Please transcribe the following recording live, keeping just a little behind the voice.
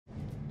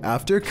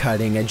After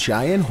cutting a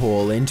giant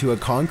hole into a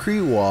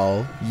concrete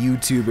wall,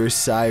 YouTuber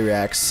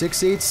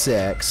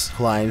Cyrex686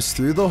 climbs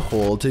through the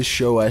hole to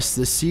show us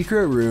the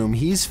secret room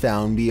he's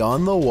found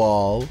beyond the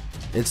wall.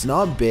 It's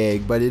not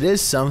big, but it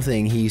is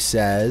something, he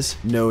says,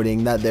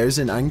 noting that there's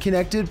an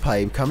unconnected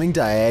pipe coming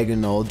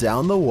diagonal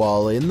down the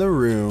wall in the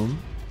room.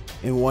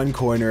 In one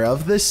corner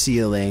of the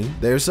ceiling,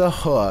 there's a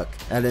hook.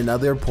 At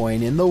another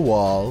point in the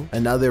wall,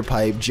 another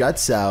pipe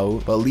juts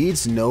out but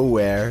leads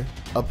nowhere.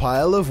 A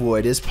pile of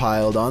wood is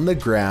piled on the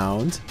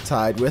ground,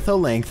 tied with a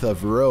length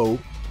of rope.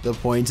 The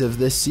point of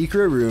this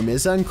secret room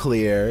is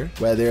unclear.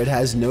 Whether it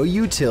has no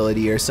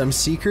utility or some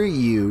secret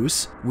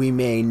use, we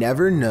may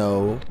never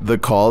know. The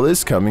call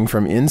is coming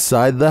from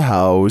inside the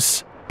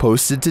house.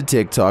 Posted to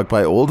TikTok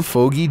by Old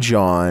Fogey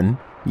John.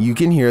 You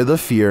can hear the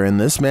fear in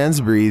this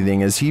man's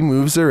breathing as he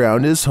moves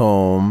around his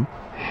home.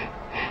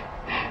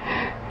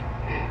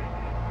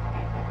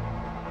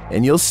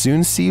 And you'll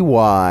soon see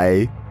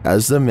why.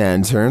 As the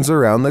man turns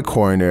around the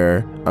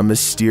corner, a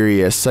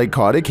mysterious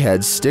psychotic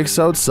head sticks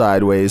out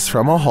sideways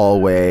from a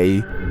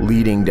hallway,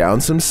 leading down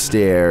some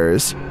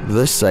stairs.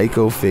 The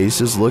psycho face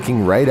is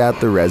looking right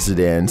at the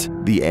resident.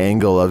 The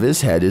angle of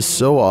his head is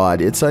so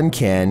odd it's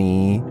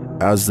uncanny.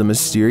 As the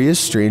mysterious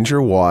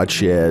stranger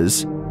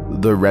watches,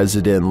 the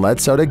resident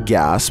lets out a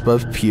gasp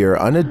of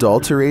pure,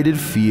 unadulterated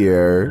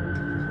fear.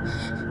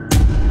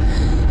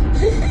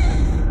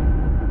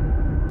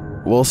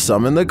 While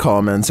some in the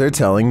comments are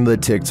telling the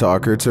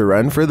TikToker to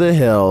run for the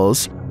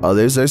hills,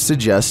 others are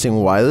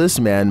suggesting why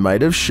this man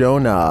might have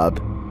shown up.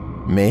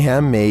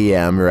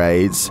 Mayhem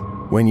writes,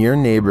 when your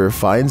neighbor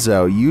finds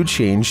out you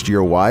changed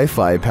your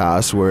Wi-Fi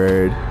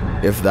password,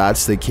 if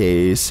that's the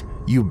case,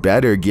 you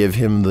better give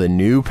him the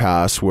new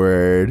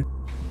password.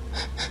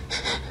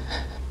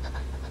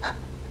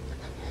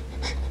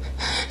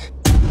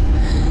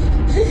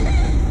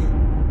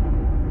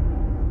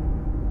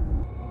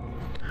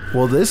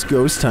 While this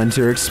ghost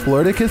hunter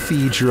explored a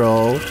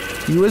cathedral,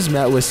 he was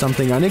met with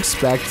something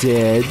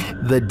unexpected: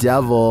 the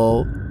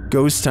devil.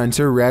 Ghost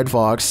hunter Red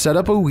Fox set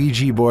up a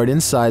Ouija board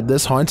inside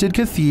this haunted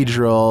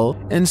cathedral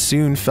and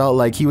soon felt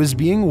like he was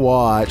being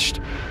watched.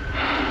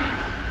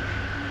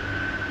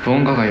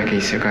 무언가가 여기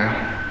있을까요?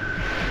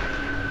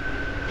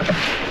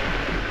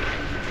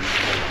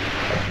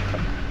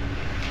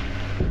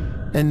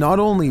 And not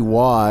only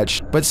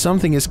watched, but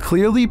something is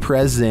clearly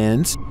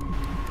present.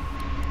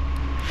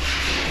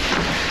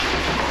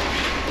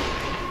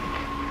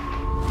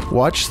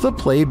 Watch the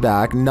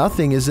playback,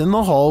 nothing is in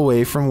the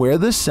hallway from where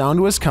the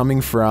sound was coming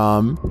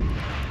from.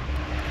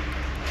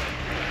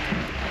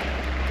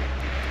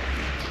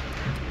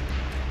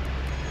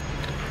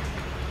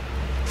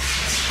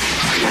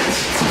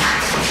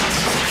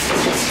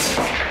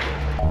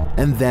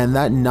 And then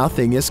that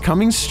nothing is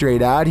coming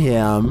straight at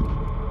him.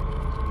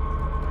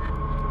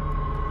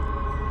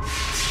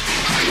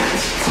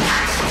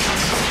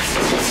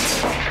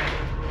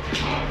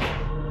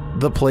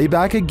 The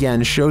playback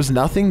again shows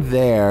nothing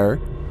there.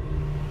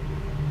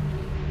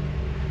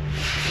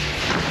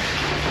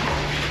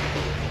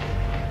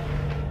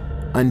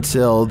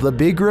 Until the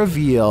big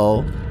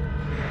reveal.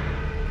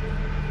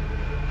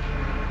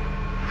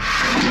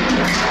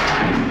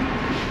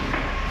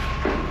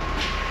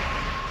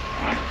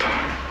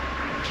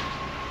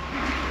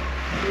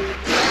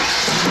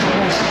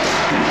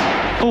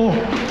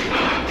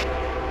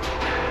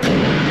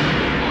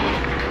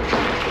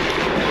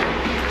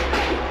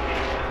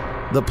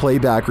 The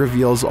playback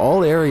reveals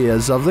all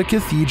areas of the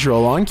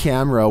cathedral on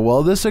camera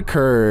while this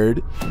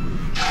occurred.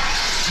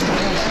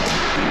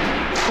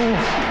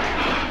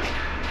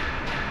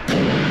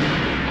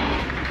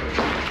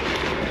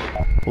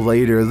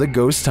 Later, the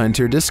ghost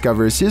hunter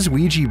discovers his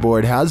Ouija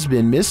board has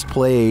been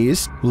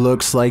misplaced.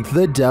 Looks like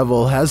the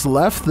devil has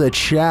left the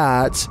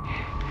chat.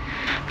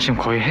 지금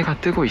거의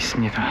해가 뜨고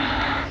있습니다.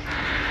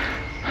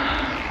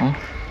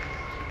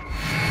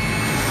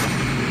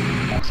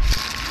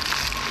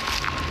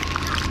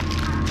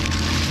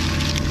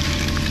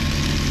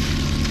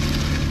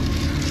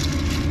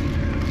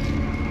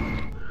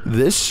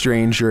 This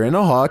stranger in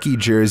a hockey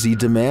jersey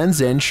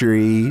demands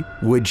entry.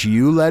 Would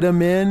you let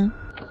him in?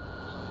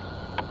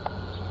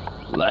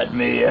 Let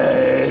me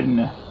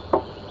in.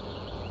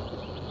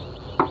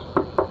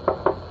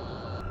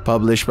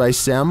 Published by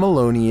Sam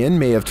Maloney in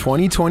May of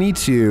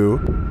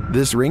 2022,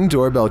 this Ring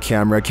doorbell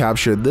camera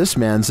captured this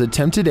man's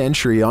attempted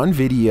entry on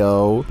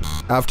video.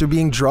 After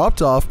being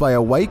dropped off by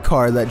a white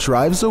car that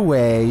drives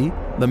away,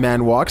 the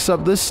man walks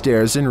up the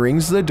stairs and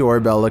rings the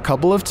doorbell a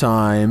couple of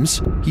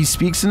times. He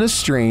speaks in a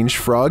strange,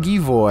 froggy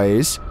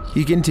voice.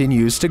 He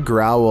continues to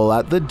growl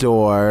at the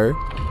door.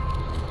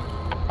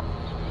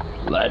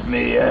 Let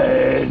me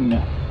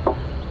in.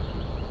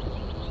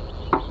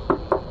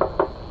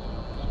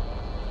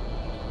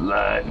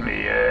 Let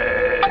me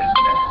in.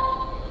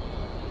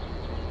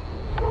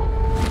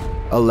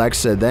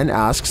 Alexa then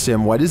asks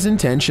him what his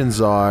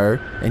intentions are,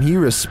 and he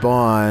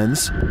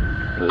responds,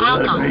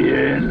 Let me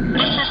in.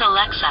 This is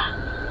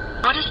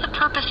Alexa. What is the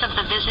purpose of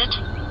the visit?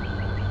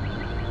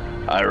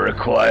 I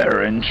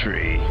require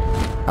entry.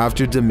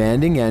 After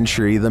demanding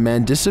entry, the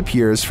man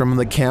disappears from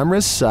the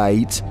camera's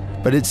sight,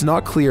 but it's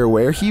not clear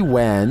where he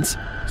went.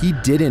 He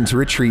didn't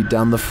retreat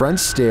down the front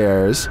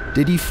stairs.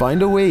 Did he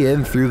find a way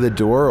in through the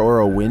door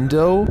or a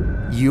window?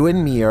 You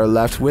and me are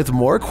left with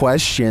more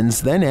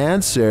questions than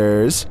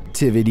answers.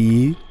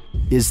 Tivity.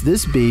 Is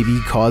this baby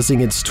causing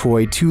its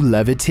toy to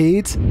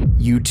levitate?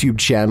 YouTube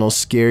channel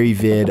Scary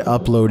Vid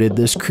uploaded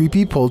this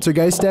creepy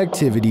poltergeist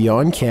activity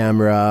on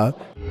camera.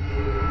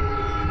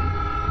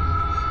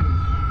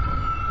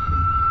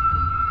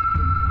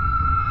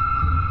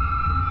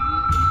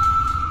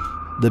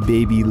 The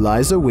baby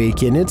lies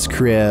awake in its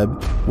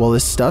crib, while a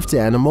stuffed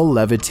animal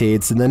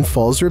levitates and then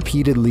falls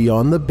repeatedly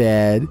on the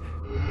bed.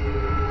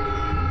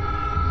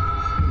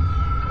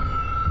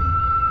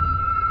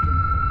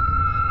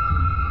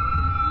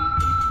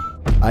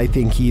 I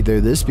think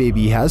either this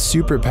baby has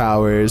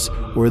superpowers,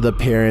 or the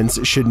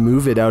parents should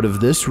move it out of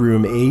this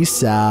room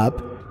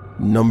ASAP.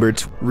 Number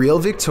 2. Real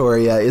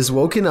Victoria is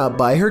woken up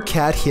by her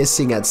cat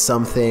hissing at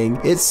something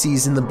it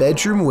sees in the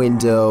bedroom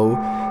window.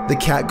 The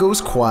cat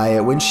goes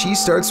quiet when she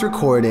starts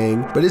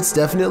recording, but it's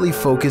definitely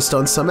focused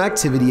on some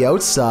activity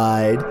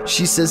outside.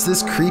 She says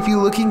this creepy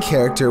looking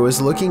character was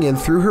looking in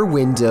through her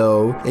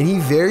window, and he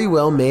very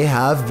well may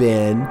have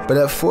been, but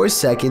at 4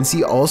 seconds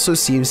he also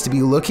seems to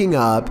be looking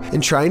up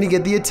and trying to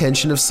get the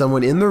attention of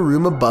someone in the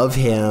room above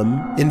him.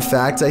 In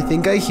fact, I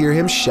think I hear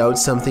him shout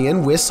something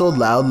and whistle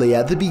loudly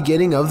at the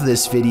beginning of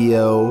this video.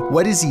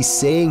 What is he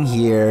saying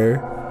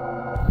here?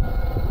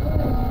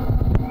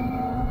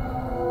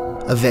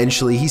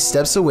 Eventually, he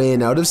steps away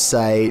and out of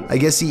sight. I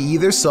guess he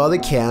either saw the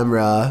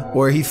camera,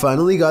 or he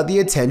finally got the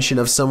attention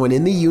of someone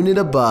in the unit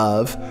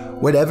above.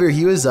 Whatever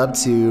he was up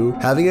to,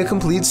 having a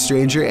complete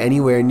stranger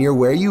anywhere near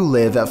where you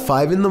live at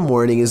 5 in the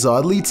morning is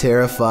oddly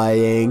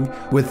terrifying.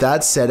 With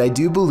that said, I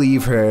do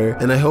believe her,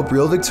 and I hope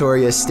Real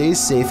Victoria stays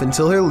safe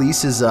until her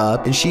lease is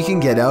up and she can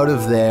get out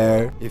of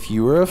there. If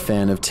you were a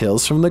fan of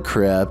Tales from the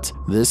Crypt,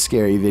 this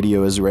scary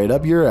video is right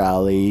up your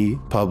alley.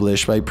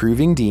 Published by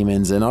Proving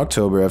Demons in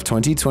October of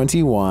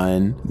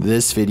 2021,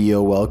 this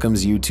video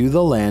welcomes you to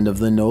the land of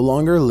the no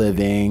longer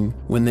living.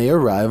 When they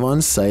arrive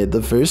on site,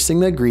 the first thing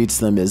that greets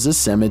them is a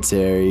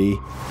cemetery.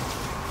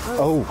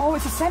 Oh,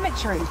 it's a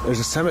cemetery. There's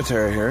a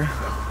cemetery here.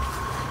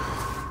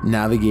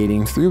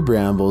 Navigating through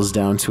brambles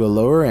down to a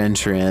lower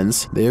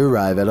entrance, they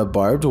arrive at a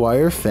barbed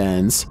wire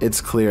fence. It's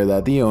clear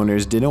that the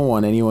owners didn't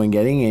want anyone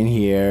getting in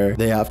here.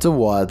 They have to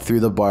wade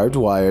through the barbed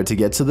wire to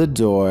get to the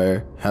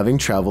door, having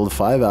traveled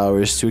 5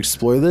 hours to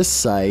explore this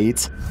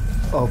site.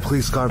 Oh,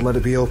 please God, let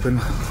it be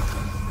open.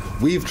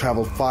 We've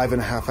traveled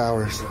 5.5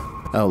 hours.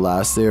 At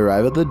last, they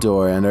arrive at the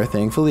door and are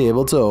thankfully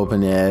able to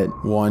open it.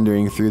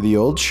 Wandering through the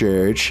old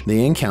church,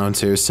 they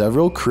encounter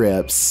several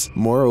crypts.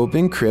 More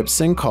open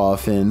crypts and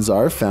coffins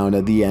are found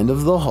at the end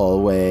of the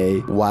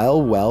hallway,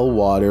 while well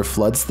water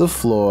floods the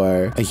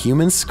floor. A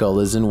human skull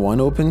is in one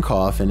open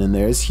coffin and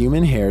there is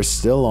human hair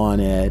still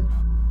on it.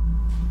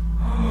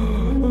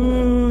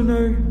 Oh,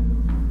 no.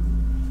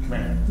 Come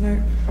here.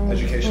 No. Oh,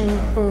 Education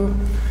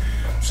time.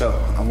 So,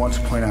 I want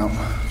to point out,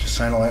 just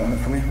shine a light on it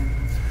for me.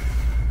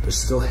 There's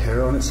still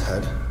hair on its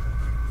head.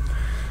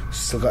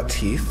 Still got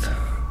teeth.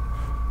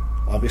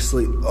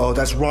 Obviously, oh,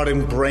 that's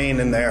rotting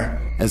brain in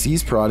there. As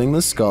he's prodding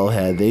the skull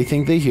head, they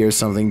think they hear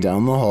something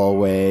down the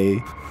hallway.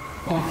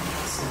 What?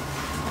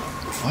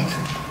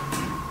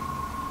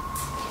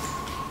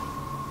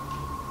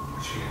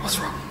 What's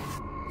wrong?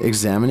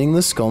 Examining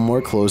the skull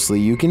more closely,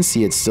 you can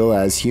see it still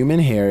has human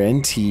hair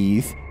and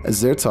teeth. As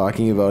they're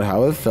talking about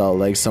how it felt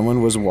like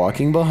someone was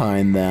walking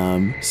behind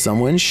them,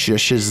 someone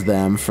shushes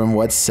them from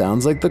what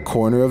sounds like the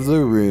corner of the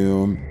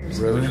room.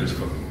 Really?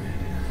 What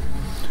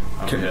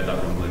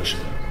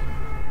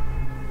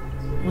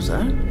was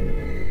that?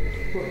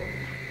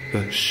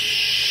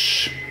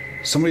 Shh.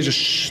 Somebody just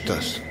shushed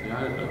us.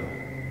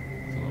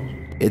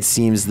 It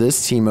seems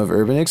this team of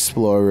urban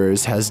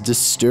explorers has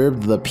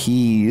disturbed the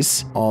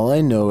peace. All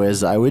I know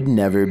is I would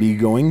never be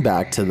going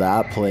back to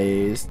that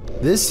place.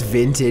 This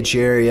vintage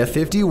Area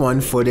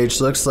 51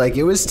 footage looks like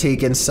it was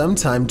taken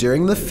sometime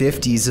during the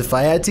 50s if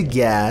I had to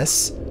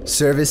guess.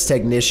 Service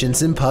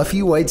technicians in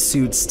puffy white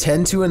suits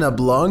tend to an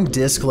oblong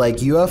disc-like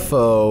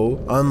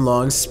UFO on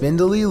long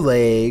spindly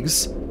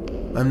legs.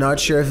 I'm not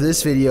sure if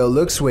this video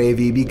looks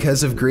wavy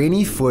because of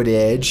grainy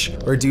footage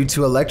or due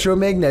to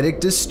electromagnetic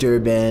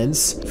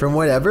disturbance from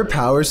whatever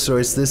power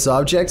source this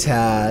object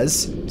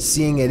has.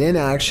 Seeing it in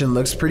action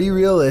looks pretty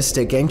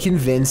realistic and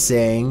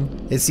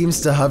convincing. It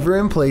seems to hover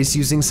in place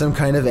using some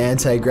kind of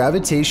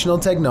anti-gravitational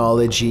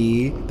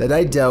technology that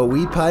I doubt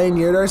we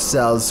pioneered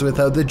ourselves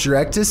without the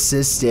direct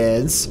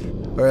assistance,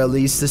 or at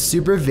least the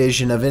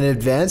supervision of an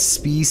advanced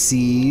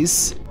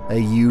species. A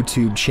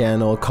YouTube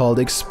channel called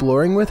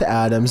Exploring with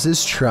Atoms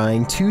is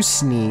trying to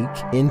sneak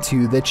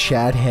into the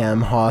Chatham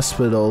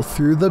Hospital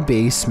through the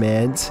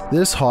basement.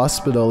 This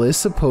hospital is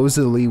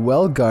supposedly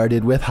well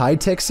guarded with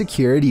high-tech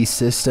security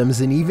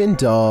systems and even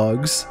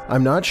dogs.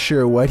 I'm not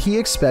sure what he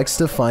expects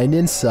to find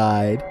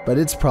inside, but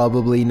it's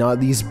probably not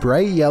these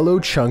bright yellow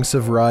chunks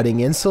of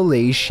rotting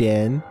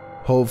insulation.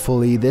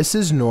 Hopefully this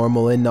is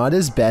normal and not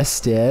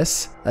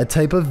asbestos, a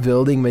type of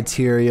building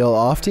material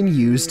often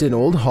used in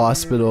old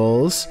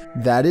hospitals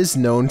that is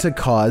known to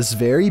cause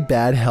very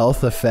bad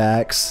health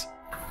effects.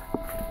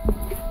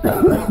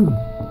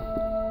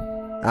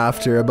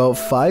 After about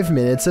 5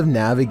 minutes of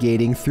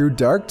navigating through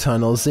dark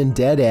tunnels and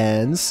dead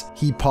ends,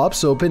 he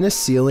pops open a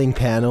ceiling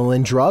panel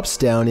and drops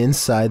down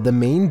inside the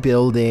main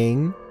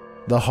building.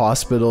 The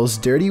hospital's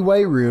dirty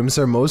white rooms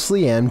are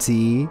mostly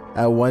empty.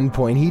 At one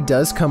point he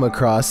does come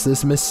across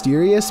this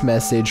mysterious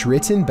message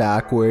written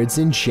backwards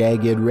in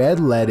jagged red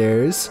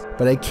letters,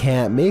 but I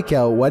can't make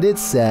out what it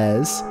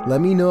says. Let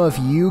me know if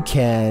you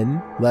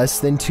can. Less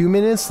than 2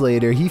 minutes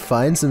later, he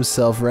finds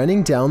himself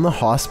running down the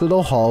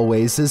hospital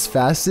hallways as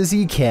fast as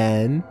he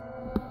can.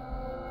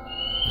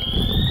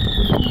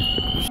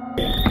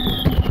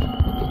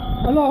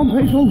 Alarm,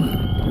 people!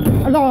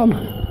 Alarm!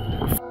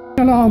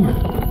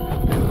 Alarm!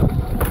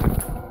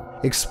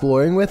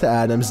 Exploring with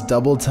Adams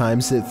double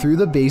times it through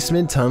the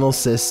basement tunnel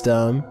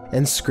system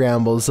and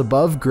scrambles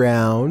above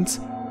ground.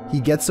 He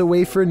gets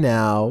away for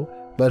now,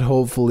 but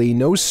hopefully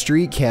no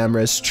street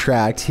cameras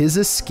tracked his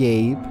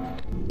escape.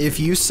 If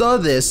you saw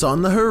this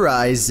on the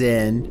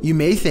horizon, you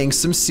may think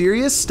some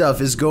serious stuff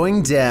is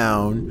going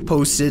down.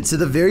 Posted to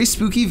the Very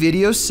Spooky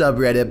Video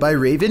subreddit by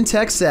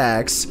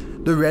RavenTexX,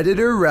 the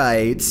Redditor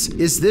writes,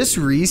 "Is this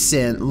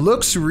recent?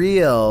 Looks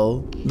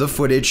real." The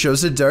footage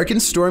shows a dark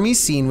and stormy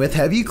scene with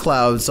heavy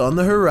clouds on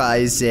the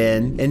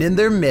horizon, and in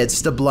their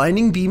midst a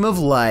blinding beam of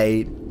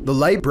light. The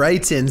light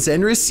brightens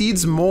and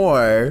recedes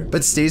more,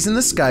 but stays in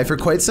the sky for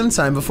quite some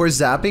time before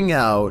zapping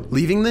out,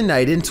 leaving the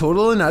night in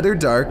total and utter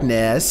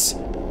darkness.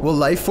 While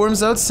life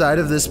forms outside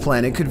of this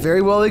planet could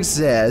very well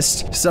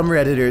exist, some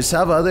Redditors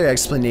have other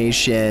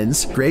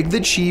explanations. Greg the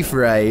Chief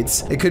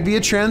writes, "It could be a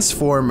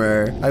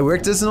transformer. I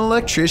worked as an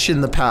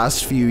electrician the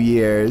past few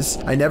years.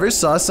 I never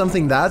saw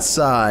something that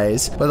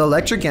size, but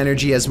electric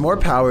energy has more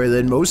power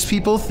than most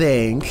people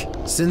think.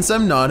 Since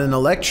I'm not an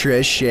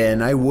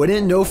electrician, I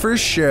wouldn't know for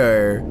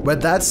sure,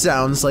 but that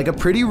sounds like a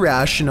pretty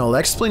rational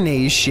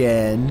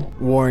explanation."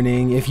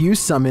 Warning, if you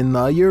summon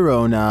La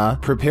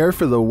Llorona, prepare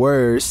for the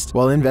worst.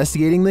 While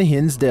investigating the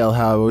Hinsdale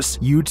house,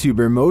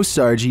 YouTuber Mo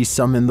Sargi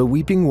summoned the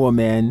Weeping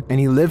Woman, and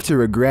he lived to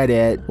regret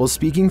it. While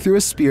speaking through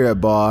a spirit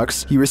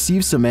box, he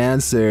received some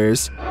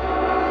answers.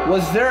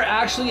 Was there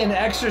actually an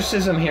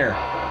exorcism here?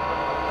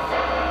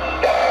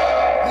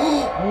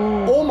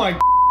 Oh my,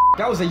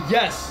 that was a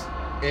yes.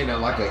 And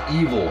like an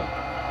evil,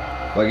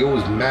 like it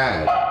was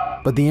mad.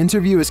 But the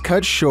interview is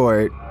cut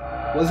short.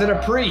 Was it a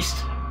priest?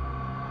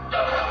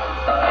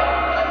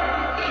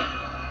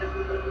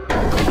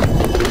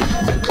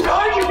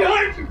 Behind you,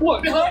 behind you!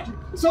 What? Behind you!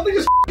 Something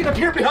just f***ing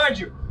appeared behind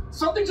you!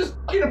 Something just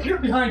f***ing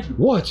appeared behind you!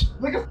 What?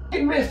 Like a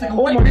f***ing mist, like a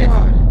Oh white my mist.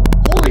 god.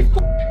 Holy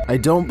f***. I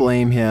don't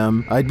blame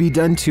him. I'd be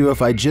done too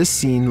if I'd just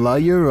seen La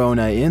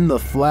Llorona in the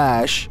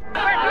flesh.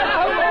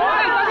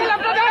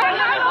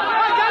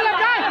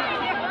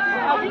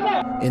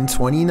 In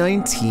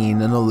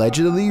 2019, an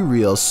allegedly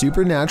real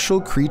supernatural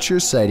creature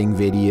sighting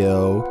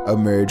video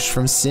emerged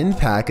from Sindh,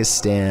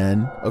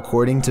 Pakistan.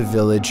 According to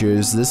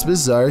villagers, this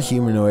bizarre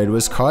humanoid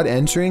was caught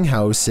entering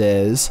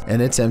houses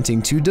and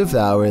attempting to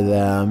devour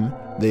them.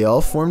 They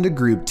all formed a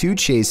group to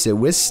chase it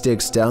with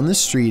sticks down the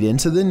street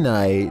into the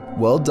night.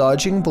 While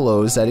dodging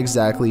blows at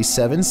exactly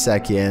 7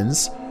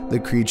 seconds, the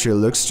creature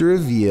looks to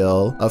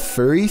reveal a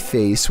furry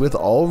face with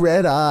all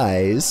red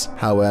eyes.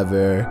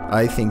 However,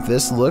 I think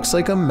this looks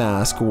like a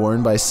mask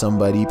worn by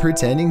somebody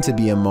pretending to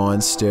be a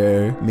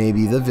monster.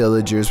 Maybe the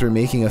villagers were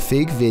making a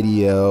fake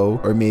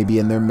video, or maybe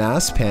in their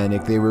mass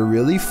panic they were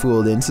really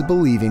fooled into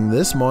believing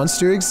this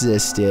monster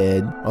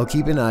existed. I'll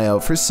keep an eye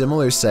out for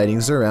similar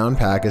sightings around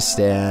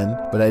Pakistan,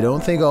 but I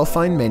don't think I'll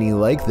find many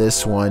like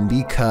this one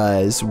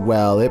because,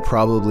 well, it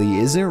probably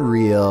isn't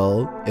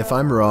real. If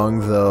I'm wrong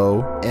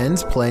though, and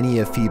plenty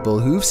of people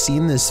who've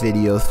seen this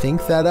video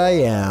think that I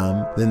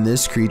am, then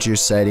this creature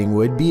sighting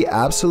would be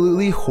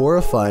absolutely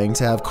horrifying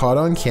to have caught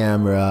on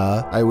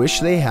camera. I wish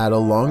they had a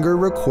longer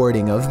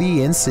recording of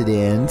the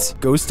incident.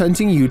 Ghost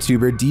hunting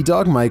YouTuber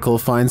D-Dog Michael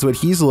finds what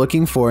he's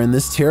looking for in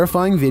this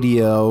terrifying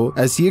video.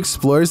 As he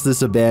explores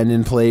this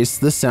abandoned place,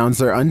 the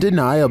sounds are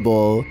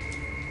undeniable.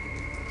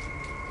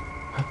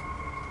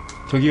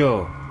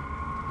 저기요.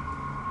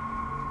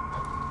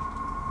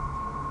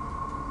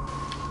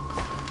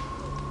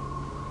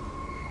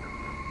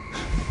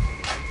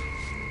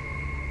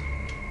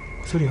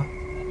 소리야?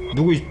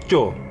 누구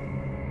있죠?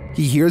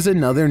 He hears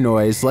another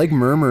noise, like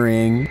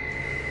murmuring.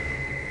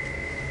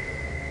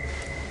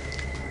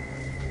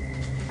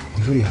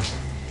 무슨 소리야?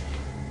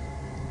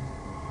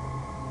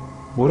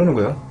 뭐라는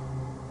거야?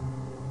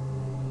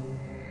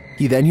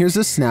 He then hears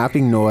a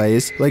snapping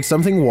noise, like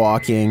something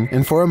walking,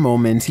 and for a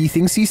moment he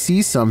thinks he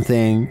sees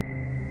something.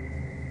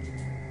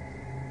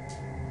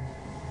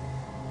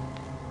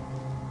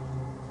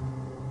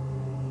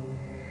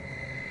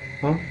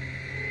 어?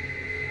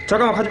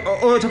 잠깐만 가지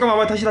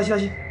잠깐만 다시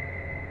가지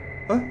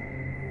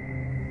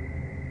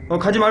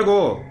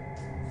말고.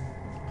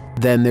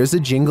 Then there's a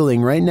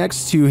jingling right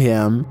next to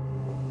him.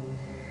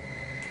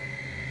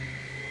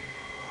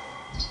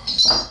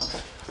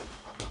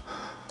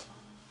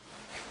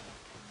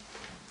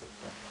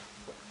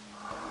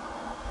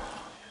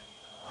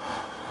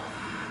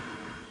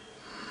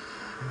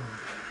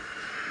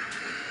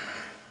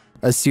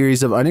 A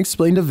series of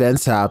unexplained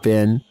events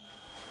happen.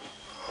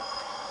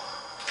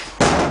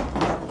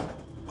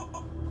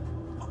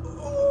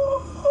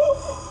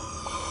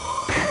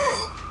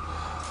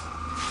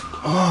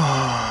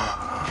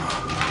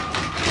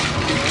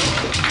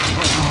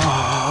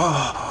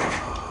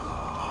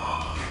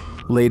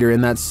 Later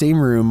in that same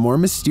room, more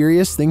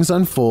mysterious things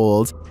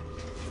unfold.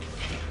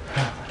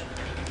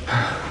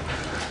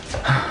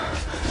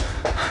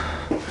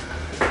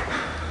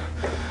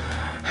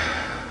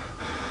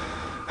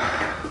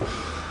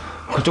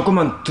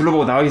 조금만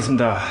둘러보고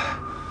나가겠습니다.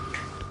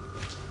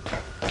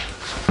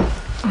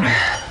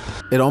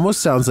 It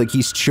almost sounds like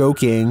he's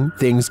choking.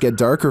 Things get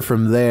darker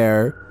from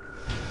there.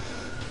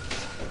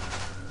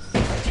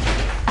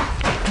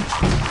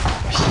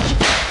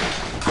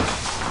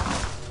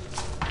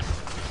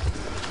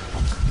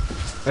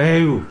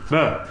 에휴,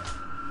 뭐?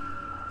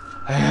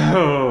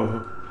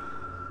 에휴.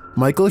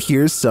 Michael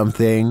hears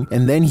something,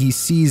 and then he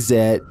sees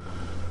it.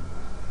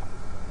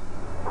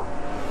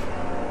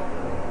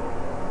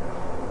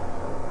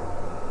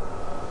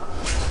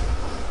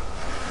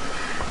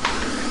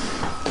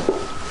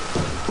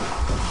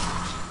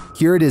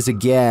 Here it is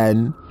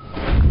again.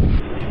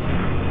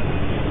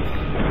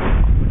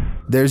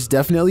 There's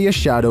definitely a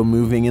shadow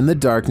moving in the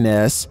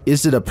darkness.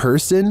 Is it a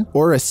person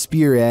or a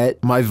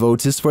spirit? My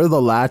vote is for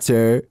the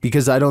latter,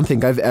 because I don't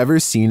think I've ever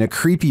seen a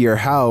creepier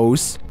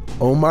house.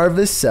 Omar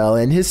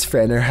Vassell and his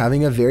friend are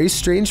having a very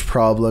strange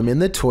problem in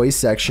the toy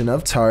section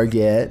of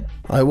Target.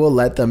 I will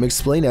let them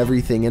explain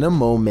everything in a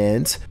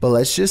moment, but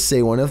let's just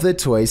say one of the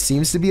toys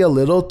seems to be a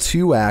little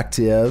too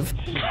active.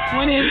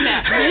 What is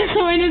that? This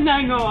toy does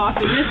not go off,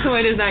 and this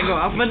toy does not go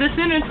off, but the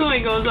center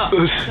toy goes off.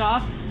 It's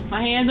off.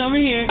 My hand's over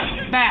here.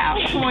 Bow.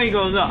 Toy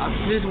goes off.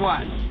 Just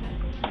watch.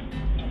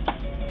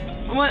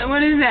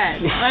 What is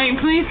that? Like,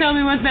 please tell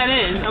me what that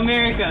is.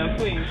 America,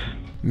 please.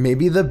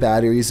 Maybe the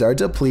batteries are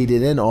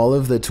depleted in all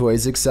of the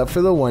toys except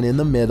for the one in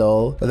the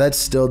middle, but that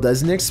still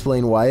doesn't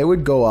explain why it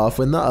would go off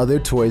when the other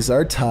toys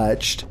are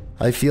touched.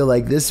 I feel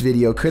like this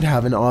video could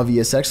have an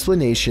obvious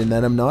explanation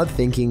that I'm not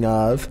thinking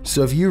of,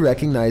 so if you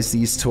recognize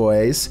these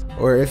toys,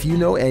 or if you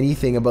know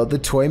anything about the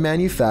toy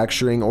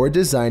manufacturing or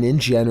design in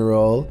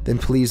general, then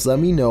please let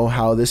me know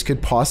how this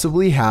could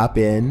possibly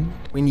happen.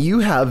 When you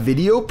have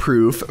video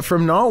proof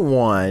from not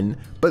one,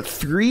 but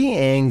 3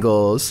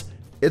 angles,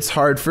 it's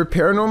hard for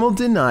paranormal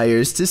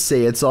deniers to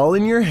say it's all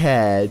in your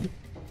head.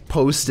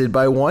 Posted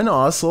by one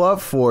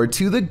Ocelot4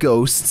 to the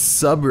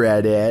Ghosts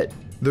subreddit.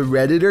 The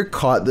Redditor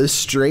caught the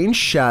strange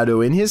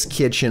shadow in his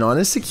kitchen on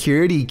a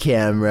security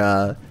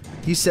camera.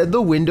 He said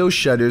the window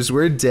shutters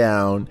were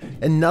down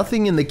and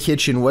nothing in the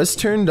kitchen was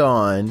turned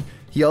on.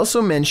 He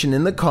also mentioned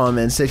in the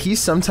comments that he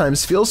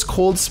sometimes feels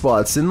cold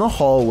spots in the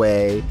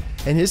hallway,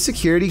 and his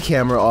security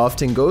camera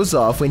often goes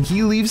off when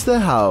he leaves the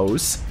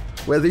house.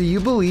 Whether you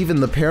believe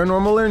in the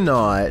paranormal or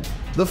not,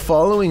 the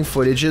following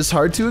footage is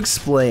hard to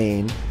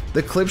explain.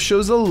 The clip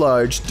shows a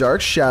large,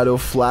 dark shadow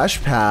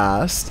flash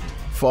past,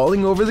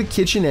 falling over the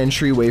kitchen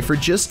entryway for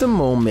just a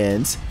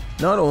moment.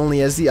 Not only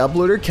has the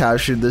uploader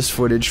captured this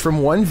footage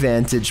from one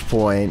vantage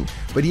point,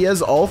 but he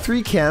has all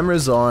 3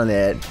 cameras on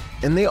it,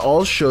 and they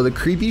all show the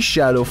creepy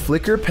shadow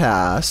flicker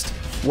past.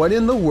 What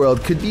in the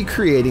world could be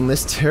creating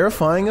this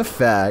terrifying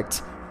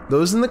effect?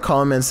 Those in the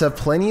comments have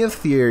plenty of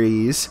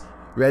theories.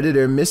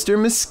 Redditor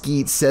Mr.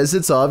 Mesquite says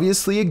it's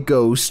obviously a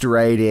ghost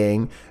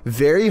writing.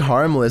 Very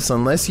harmless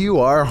unless you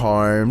are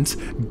harmed.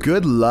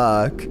 Good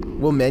luck.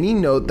 Well, many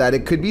note that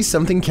it could be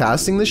something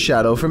casting the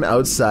shadow from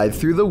outside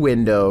through the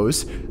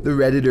windows. The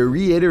Redditor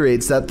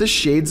reiterates that the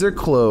shades are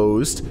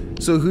closed.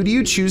 So who do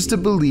you choose to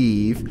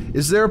believe?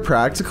 Is there a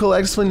practical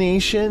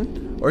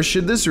explanation? Or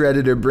should this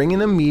Redditor bring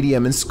in a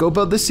medium and scope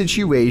out the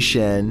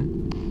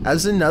situation?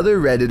 As another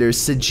Redditor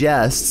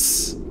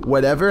suggests,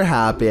 whatever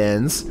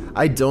happens,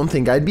 I don't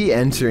think I'd be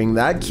entering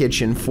that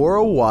kitchen for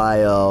a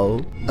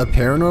while. A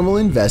paranormal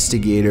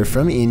investigator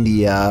from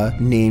India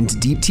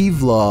named Deep T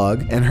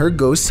Vlog and her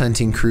ghost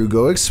hunting crew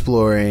go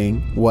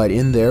exploring what,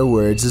 in their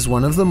words, is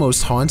one of the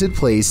most haunted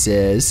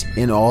places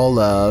in all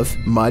of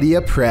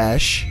Madhya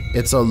Pradesh.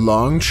 It's a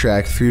long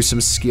trek through some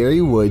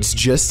scary woods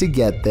just to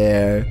get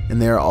there, and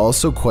they are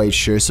also quite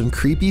sure some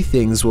creepy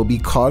things will be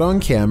caught on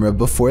camera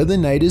before the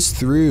night is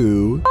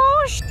through.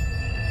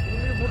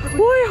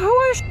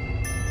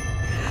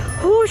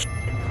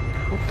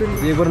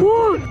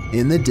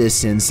 In the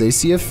distance, they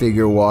see a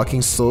figure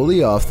walking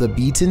slowly off the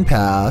beaten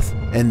path,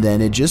 and then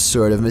it just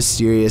sort of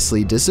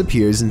mysteriously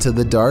disappears into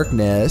the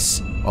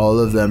darkness. All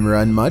of them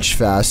run much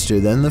faster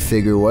than the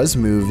figure was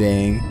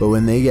moving, but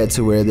when they get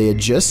to where they had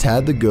just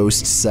had the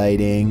ghost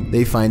sighting,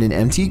 they find an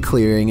empty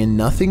clearing and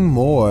nothing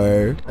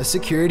more. A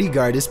security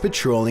guard is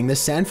patrolling the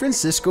San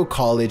Francisco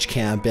College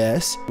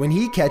campus when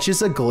he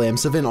catches a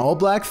glimpse of an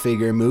all-black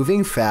figure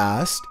moving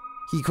fast.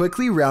 He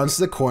quickly rounds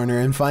the corner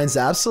and finds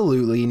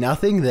absolutely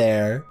nothing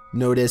there.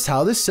 Notice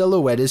how the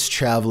silhouette is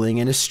traveling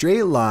in a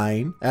straight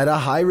line at a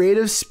high rate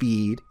of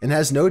speed and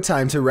has no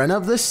time to run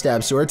up the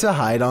steps or to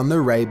hide on the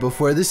right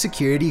before the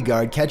security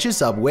guard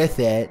catches up with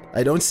it.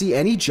 I don't see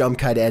any jump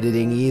cut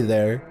editing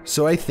either,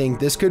 so I think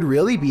this could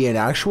really be an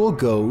actual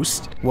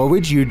ghost. What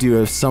would you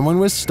do if someone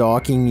was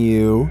stalking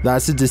you?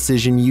 That's a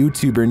decision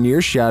YouTuber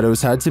Near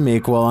Shadows had to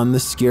make while on the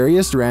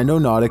scariest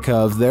randonautica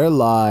of their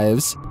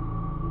lives.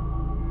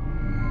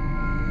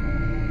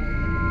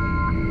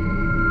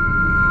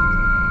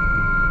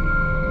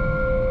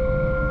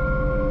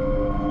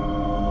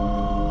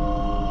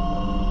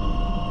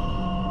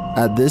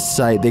 At this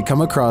site, they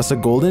come across a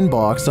golden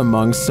box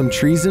amongst some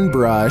trees and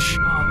brush.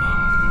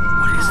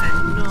 What is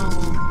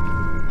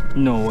that?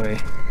 No way.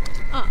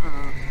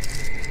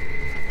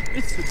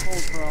 It's too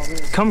cold for all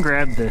this. Come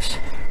grab this.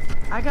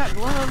 I got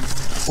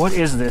gloves. What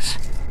is this?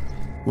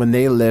 When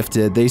they lift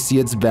it, they see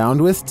it's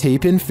bound with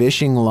tape and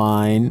fishing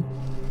line.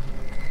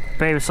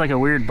 Babe, it's like a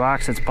weird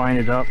box that's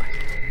binded up.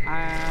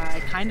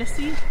 I kind of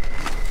see.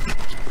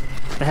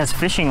 It has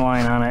fishing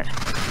line on it.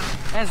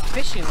 It has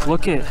fishing line.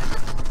 Look at.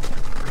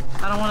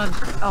 I don't want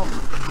to.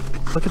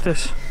 Oh. Look at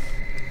this.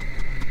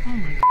 Oh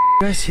my God.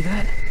 You guys see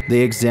that?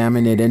 They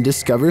examine it and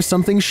discover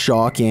something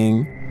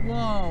shocking.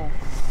 Whoa.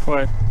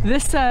 What?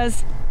 This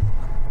says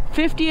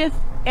 50th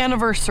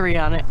anniversary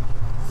on it.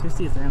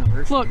 50th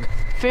anniversary. Look,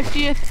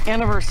 50th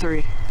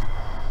anniversary.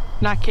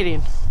 Not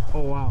kidding.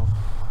 Oh wow.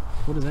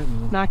 What does that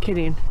mean? Not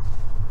kidding.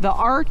 The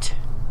art.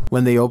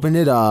 When they open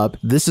it up,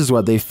 this is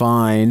what they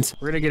find.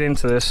 We're gonna get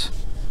into this.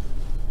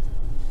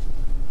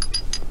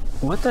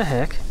 What the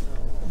heck?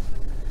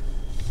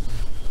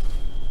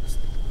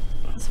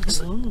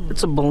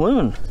 It's a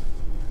balloon.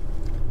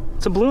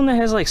 It's a balloon that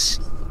has like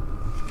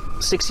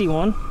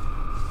 61,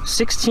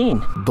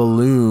 16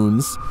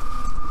 balloons.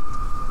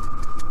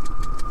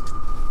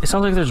 It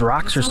sounds like there's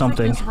rocks or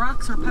something. Like there's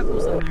rocks or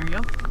pebbles in there, yo.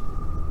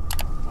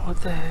 What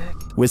the heck?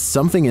 With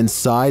something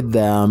inside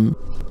them.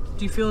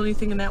 Do you feel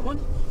anything in that one?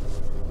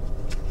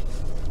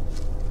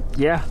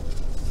 Yeah.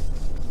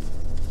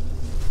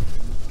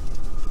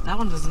 That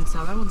one doesn't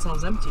sound. That one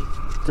sounds empty.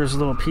 There's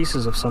little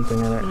pieces of something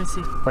in it. Let me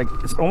see. Like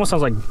it almost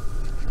sounds like.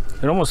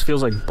 It almost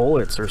feels like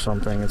bullets or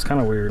something. It's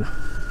kind of weird.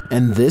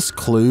 And this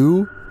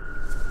clue?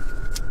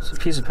 It's a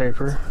piece of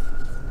paper.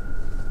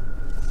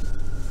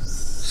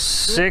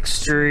 6th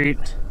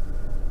Street.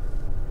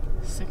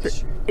 6th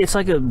Street. It's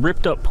like a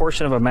ripped up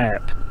portion of a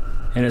map.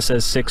 And it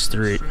says 6th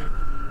Street.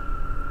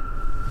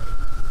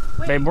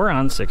 Babe, we're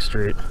on 6th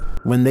Street.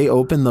 When they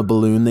open the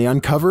balloon, they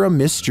uncover a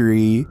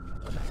mystery.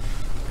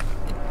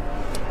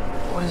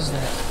 What is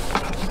that?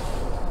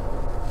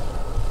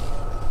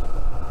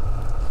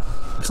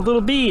 It's a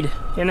little bead,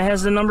 and it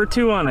has the number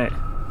 2 on it.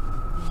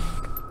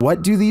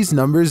 What do these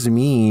numbers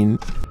mean?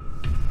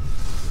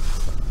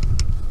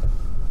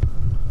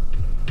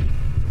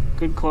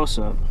 Good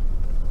close-up.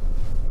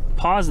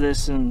 Pause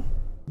this and...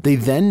 They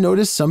then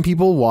notice some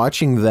people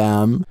watching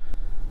them.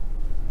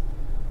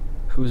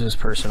 Who's this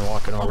person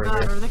walking over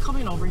God, here? are they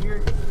coming over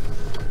here?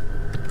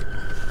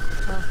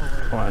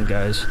 Come on,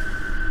 guys.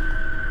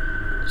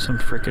 Some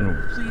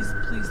freaking...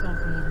 Please don't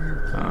come over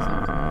here.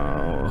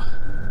 Oh...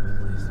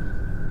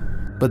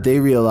 But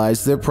they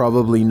realize they're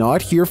probably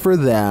not here for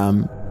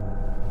them.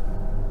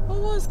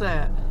 What was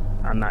that?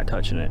 I'm not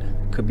touching it.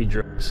 Could be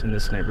drugs in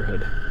this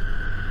neighborhood.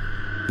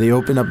 They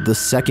open up the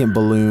second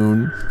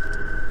balloon.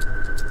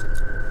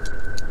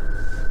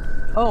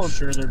 Oh,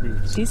 Sure they're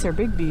beads. these are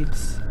big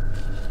beads.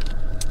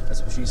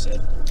 That's what she said.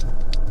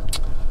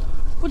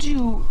 Would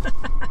you?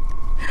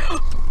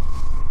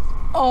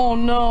 Oh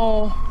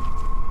no!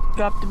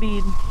 Dropped the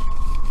bead.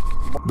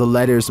 The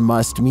letters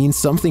must mean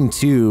something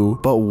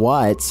too, but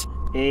what?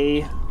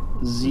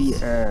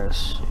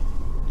 A-Z-S.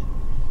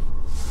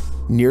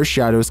 Near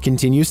Shadows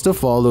continues to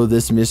follow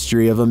this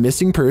mystery of a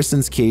missing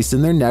persons case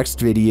in their next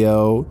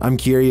video. I'm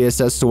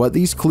curious as to what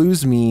these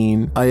clues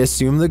mean. I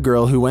assume the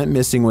girl who went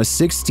missing was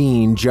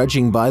 16,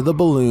 judging by the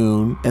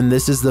balloon, and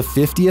this is the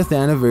 50th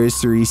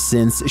anniversary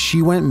since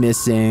she went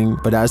missing.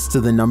 But as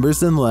to the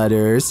numbers and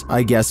letters,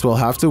 I guess we'll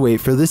have to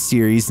wait for the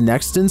series'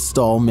 next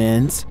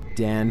installment.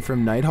 Dan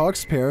from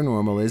Nighthawks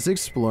Paranormal is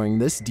exploring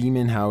this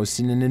demon house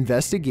in an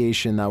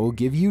investigation that will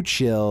give you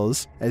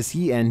chills. As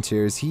he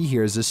enters, he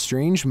hears a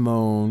strange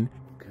moan.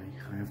 Okay,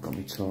 I have got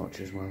my torch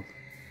as well.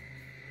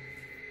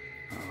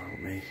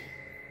 Oh, me.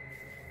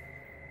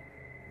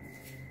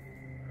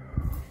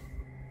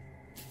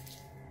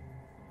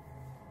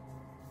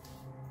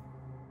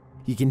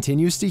 He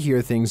continues to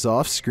hear things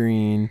off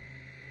screen.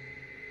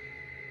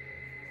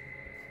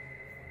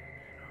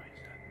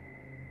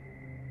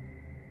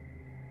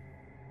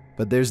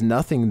 But there's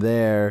nothing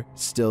there.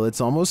 Still,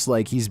 it's almost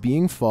like he's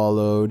being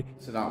followed.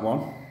 So that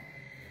one.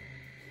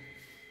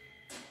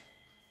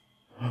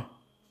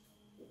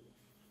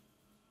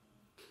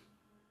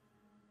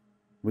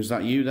 Was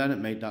that you then that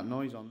made that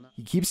noise on that?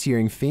 He keeps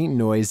hearing faint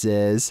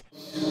noises.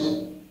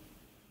 What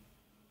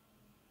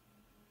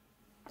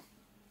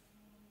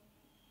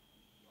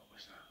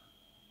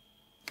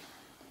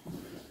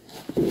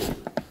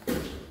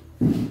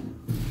was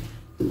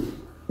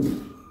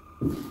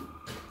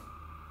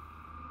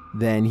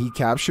Then he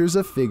captures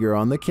a figure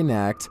on the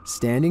Kinect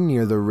standing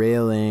near the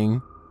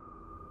railing.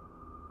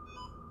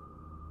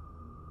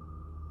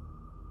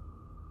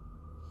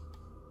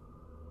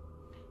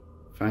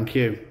 Thank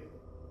you.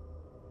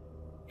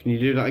 Can you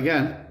do that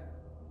again?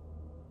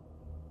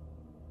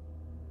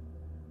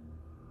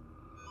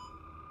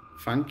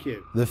 Thank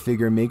you. The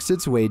figure makes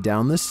its way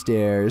down the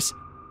stairs.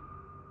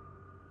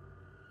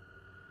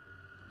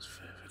 It's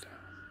further down.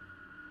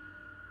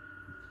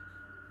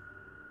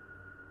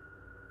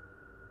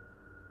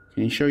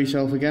 Can you show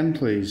yourself again,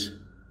 please?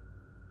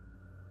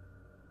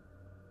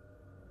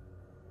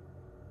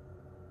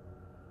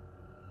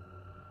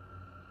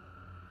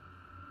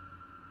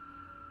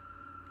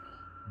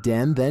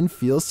 Dan then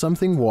feels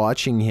something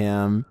watching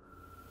him.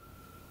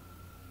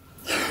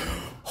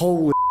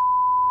 Holy.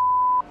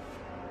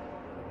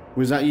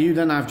 Was that you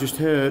then? I've just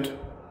heard.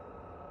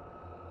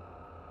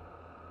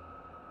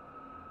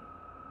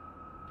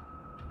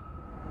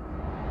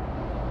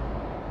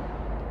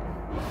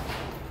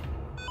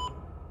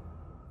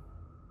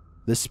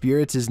 The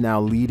spirit is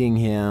now leading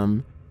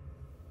him.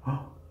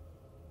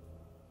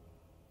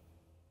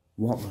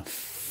 What the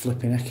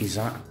flipping heck is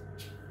that?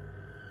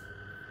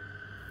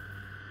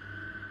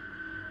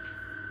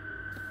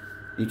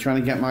 You're trying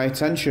to get my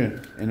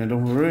attention in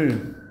another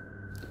room.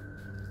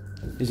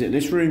 Is it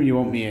this room you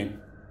want me in?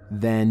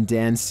 Then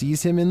Dan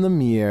sees him in the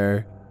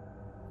mirror.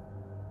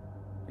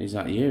 Is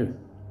that you?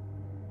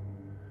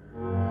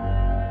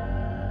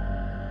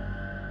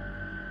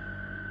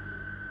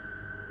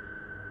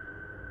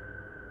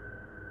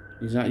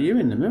 Is that you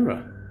in the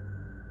mirror?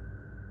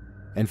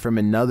 And from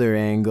another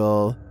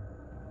angle...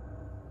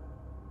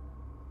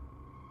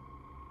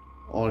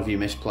 Or have you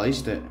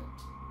misplaced it?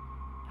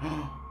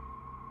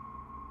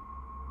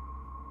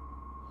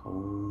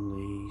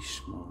 Holy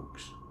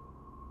smokes.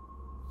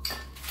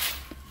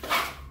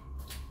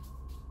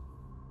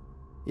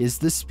 Is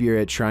the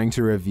spirit trying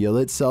to reveal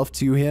itself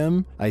to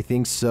him? I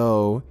think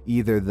so.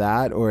 Either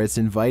that or it's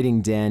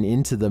inviting Dan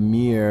into the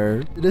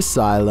mirror.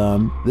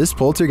 Asylum. This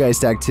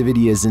poltergeist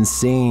activity is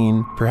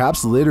insane.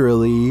 Perhaps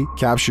literally.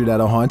 Captured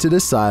at a haunted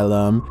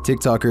asylum,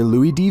 TikToker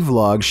Louis D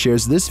Vlog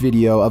shares this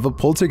video of a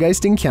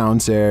poltergeist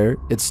encounter.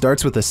 It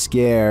starts with a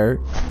scare.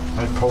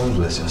 I had problems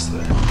with this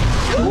yesterday.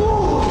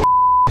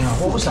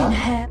 What was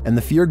that? And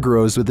the fear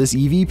grows with this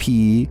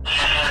EVP.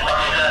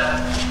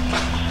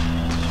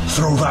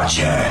 Throw that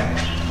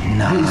chair.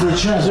 Nah. Is there a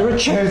chair? Is there a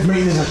chair?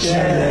 Mate, there's a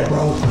chair there,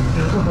 bro.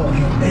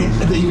 Hey,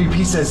 the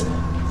EVP says,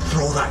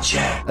 throw that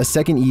chair. A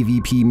second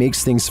EVP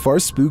makes things far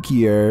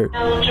spookier.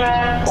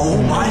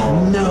 Oh my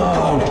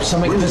no!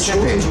 Something in the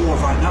children's ward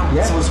right now.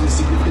 Yeah. Something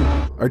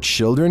significant. Are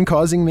children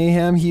causing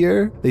mayhem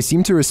here? They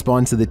seem to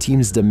respond to the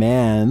team's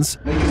demands.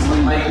 Make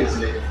us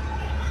leave.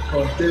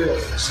 Oh, do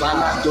it. Slam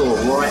that door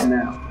right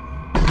now.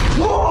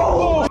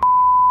 Whoa!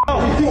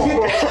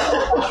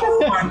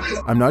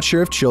 I'm not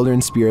sure if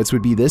children's spirits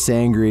would be this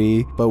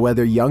angry, but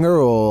whether young or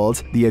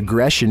old, the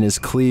aggression is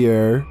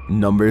clear.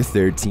 Number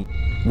 13.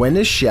 When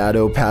a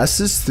shadow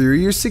passes through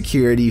your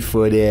security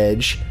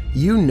footage,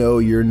 you know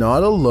you're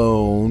not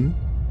alone.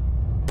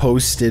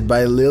 Posted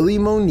by Lily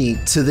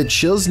Monique to the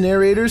Chills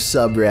Narrator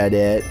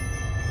subreddit.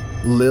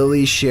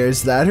 Lily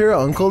shares that her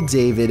uncle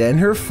David and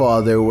her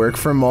father work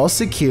for mall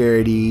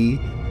security.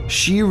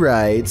 She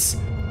writes,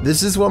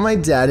 "This is what my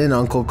dad and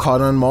uncle caught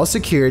on mall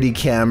security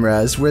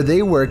cameras where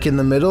they work in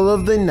the middle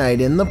of the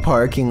night in the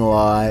parking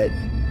lot.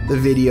 The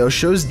video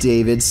shows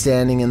David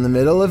standing in the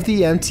middle of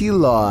the empty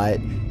lot.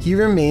 He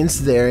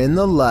remains there in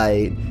the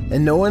light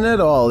and no one at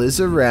all is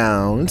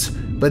around,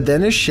 but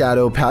then a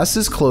shadow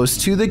passes close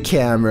to the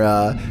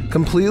camera,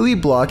 completely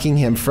blocking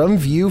him from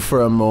view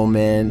for a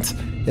moment.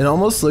 It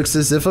almost looks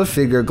as if a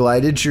figure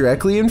glided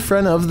directly in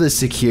front of the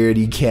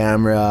security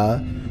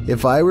camera.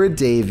 If I were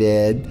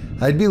David,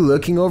 I'd be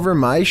looking over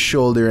my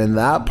shoulder in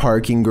that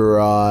parking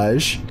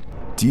garage."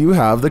 Do you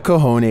have the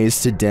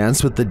cojones to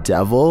dance with the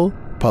devil?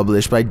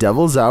 Published by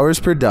Devil's Hours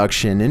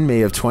Production in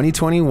May of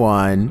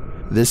 2021,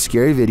 this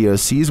scary video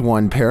sees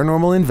one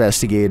paranormal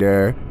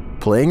investigator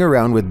playing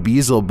around with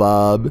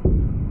Beelzebub.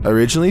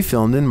 Originally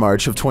filmed in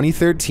March of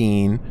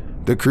 2013,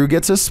 the crew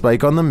gets a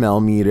spike on the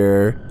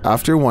meter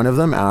after one of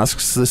them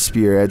asks the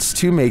spirits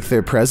to make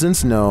their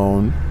presence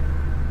known.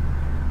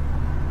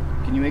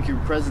 Can you make your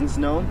presence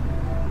known?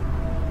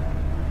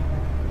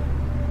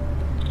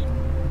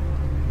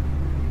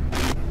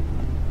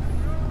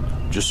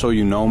 Just so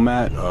you know,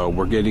 Matt,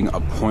 we're getting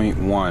a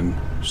 0.1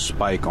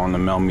 spike on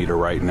the meter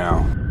right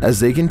now. As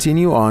they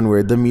continue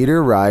onward, the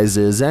meter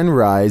rises and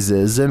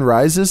rises and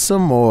rises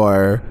some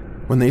more.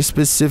 When they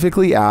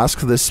specifically ask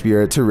the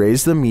spirit to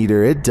raise the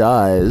meter, it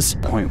does.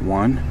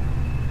 0.1,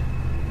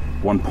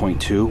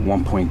 1.2,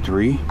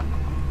 1.3.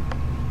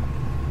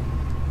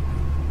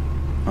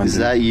 Is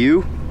that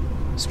you?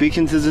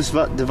 Speaking to this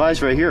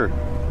device right here.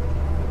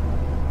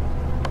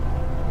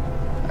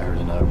 I heard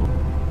another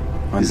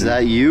one. Is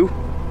that you?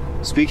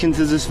 Speaking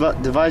to this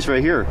device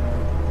right here.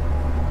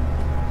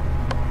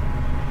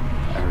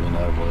 I heard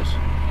another voice.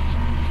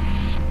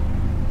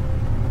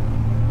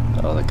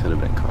 Oh, that could have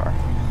been a car.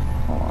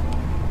 Hold on.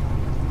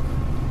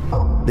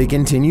 They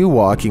continue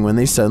walking when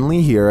they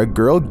suddenly hear a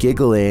girl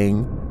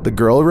giggling. The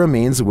girl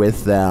remains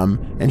with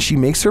them, and she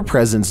makes her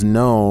presence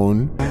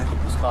known.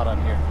 Spot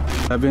on here.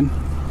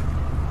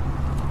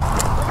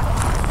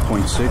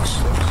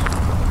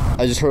 7.6.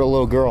 I just heard a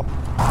little girl.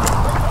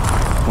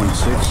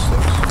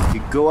 0.6.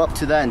 You go up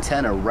to that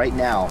antenna right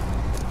now,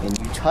 and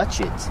you touch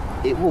it.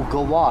 It will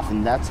go off,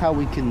 and that's how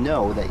we can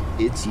know that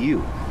it's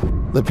you.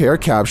 The pair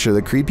capture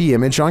the creepy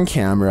image on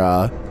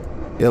camera.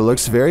 It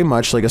looks very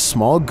much like a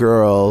small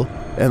girl,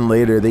 and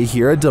later they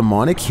hear a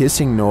demonic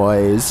hissing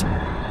noise.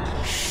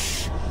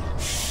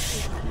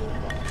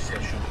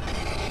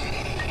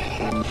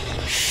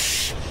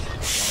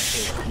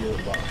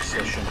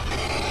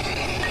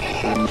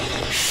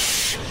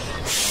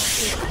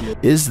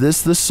 Is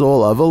this the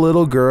soul of a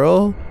little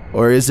girl,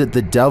 or is it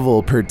the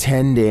devil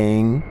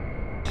pretending?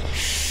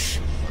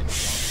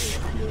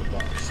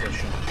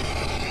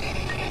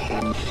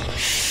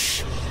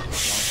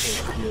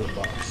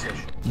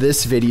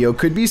 This video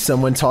could be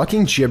someone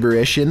talking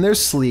gibberish in their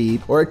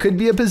sleep, or it could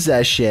be a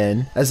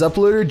possession, as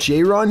uploader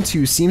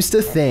JRon2 seems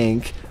to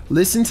think.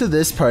 Listen to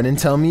this part and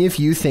tell me if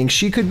you think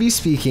she could be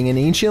speaking an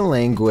ancient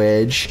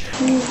language.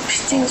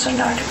 Things are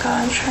Antarctica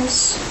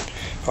entrance.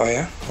 Oh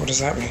yeah? What does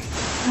that mean?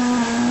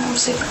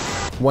 Secret.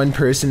 One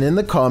person in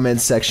the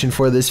comments section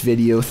for this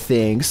video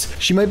thinks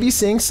she might be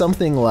saying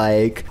something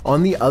like,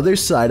 on the other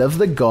side of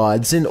the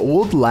gods in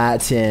Old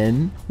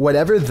Latin,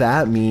 whatever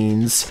that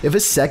means. If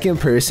a second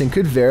person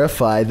could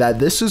verify that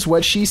this was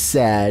what she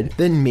said,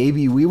 then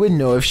maybe we would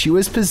know if she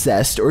was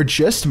possessed or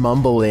just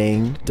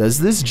mumbling. Does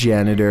this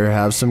janitor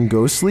have some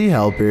ghostly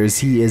helpers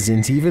he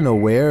isn't even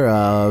aware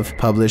of?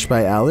 Published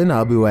by Alan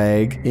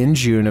Abueg in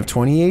June of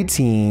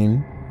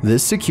 2018.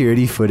 This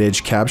security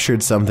footage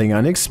captured something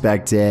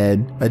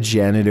unexpected. A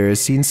janitor is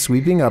seen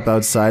sweeping up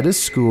outside a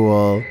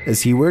school.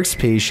 As he works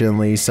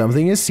patiently,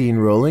 something is seen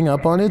rolling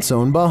up on its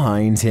own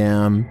behind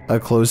him. A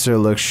closer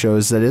look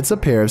shows that it's a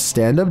pair of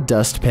stand-up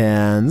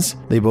dustpans.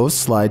 They both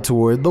slide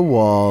toward the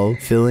wall,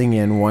 filling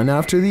in one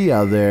after the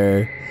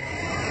other.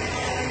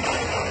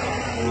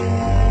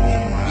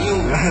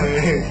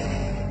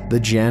 The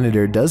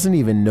janitor doesn't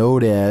even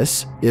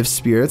notice. If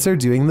spirits are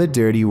doing the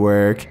dirty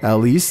work, at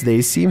least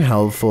they seem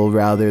helpful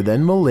rather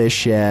than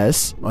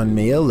malicious. On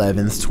May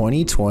 11th,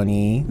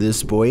 2020,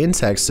 this boy in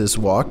Texas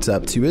walked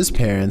up to his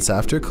parents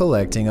after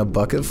collecting a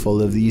bucket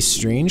full of these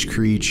strange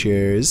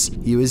creatures.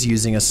 He was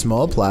using a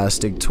small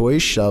plastic toy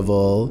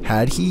shovel.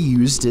 Had he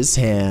used his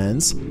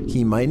hands,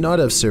 he might not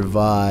have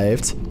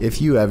survived.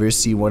 If you ever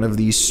see one of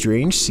these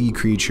strange sea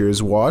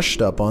creatures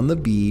washed up on the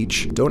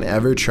beach, don't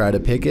ever try to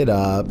pick it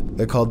up.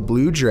 They're called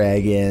blue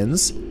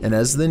dragons, and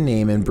as the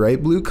name in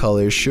bright blue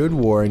colors should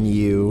warn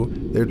you,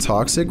 their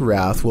toxic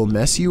wrath will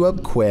mess you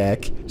up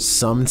quick.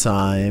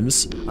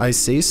 Sometimes. I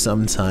say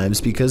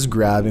sometimes because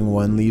grabbing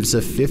one leaves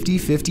a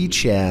 50-50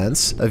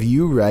 chance of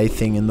you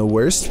writhing in the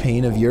worst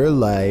pain of your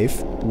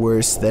life,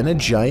 worse than a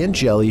giant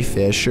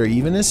jellyfish or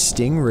even a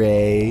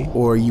stingray,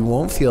 or you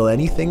won't feel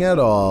anything at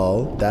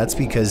all. That's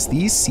because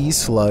these sea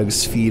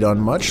slugs feed on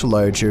much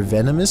larger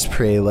venomous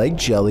prey like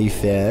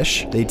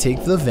jellyfish. They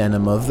take the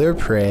venom of their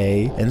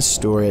prey and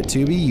store it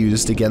to be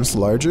used against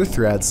larger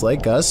threats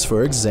like us,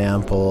 for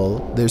example.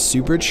 Their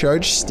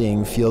supercharged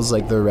sting feels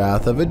like the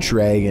wrath of a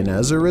dragon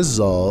as a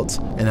result,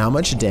 and how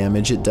much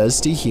damage it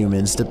does to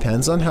humans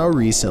depends on how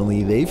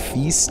recently they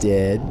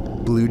feasted.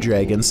 Blue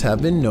dragons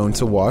have been known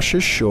to wash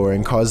ashore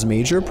and cause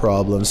major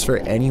problems for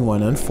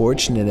anyone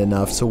unfortunate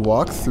enough to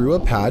walk through a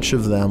patch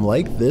of them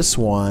like this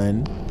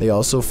one. They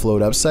also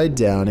float upside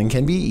down and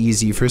can be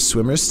easy for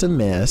swimmers to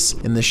miss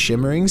in the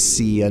shimmering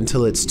sea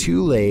until it's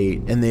too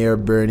late and they are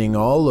burning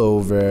all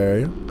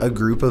over. A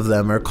group of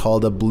them are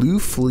called a blue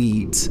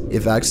fleet.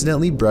 If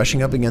accidentally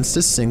brushing up against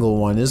a single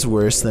one is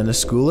worse than a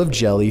school of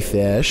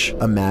jellyfish,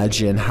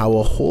 imagine how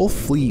a whole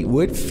fleet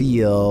would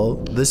feel.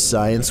 The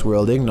science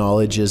world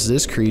acknowledges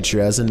this creature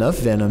has enough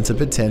venom to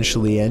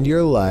potentially end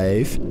your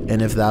life,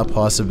 and if that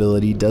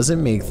possibility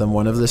doesn't make them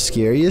one of the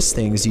scariest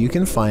things you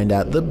can find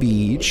at the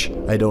beach,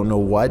 I don't know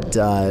what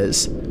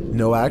does.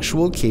 No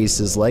actual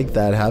cases like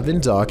that have been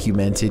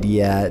documented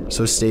yet,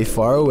 so stay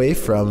far away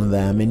from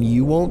them and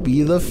you won't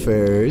be the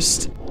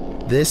first.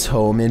 This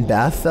home in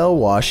Bethel,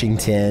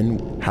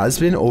 Washington has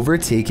been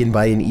overtaken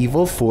by an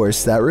evil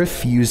force that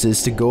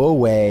refuses to go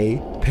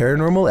away.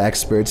 Paranormal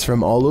experts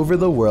from all over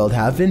the world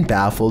have been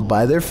baffled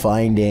by their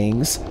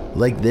findings,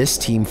 like this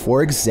team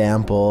for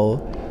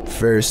example.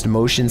 First,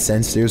 motion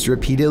sensors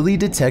repeatedly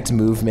detect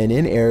movement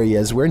in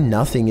areas where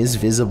nothing is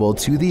visible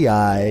to the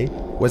eye.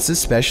 What's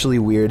especially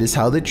weird is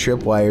how the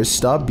tripwires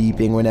stop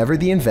beeping whenever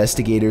the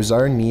investigators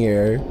are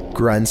near.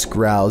 Grunts,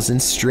 growls,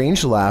 and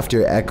strange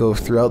laughter echo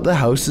throughout the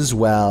house as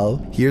well.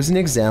 Here's an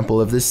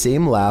example of the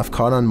same laugh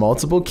caught on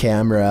multiple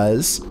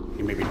cameras.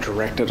 You maybe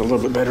direct it a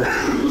little bit better.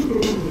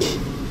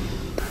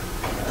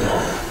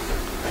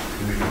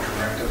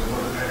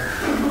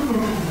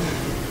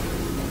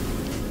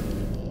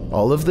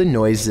 All of the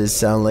noises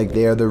sound like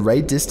they are the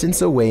right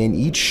distance away in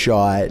each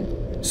shot,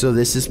 so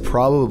this is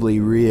probably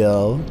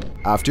real.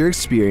 After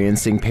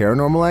experiencing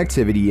paranormal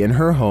activity in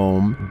her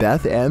home,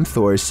 Beth Ann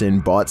Thorson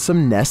bought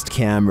some Nest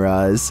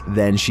cameras.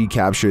 Then she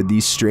captured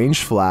these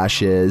strange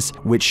flashes,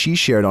 which she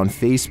shared on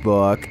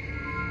Facebook.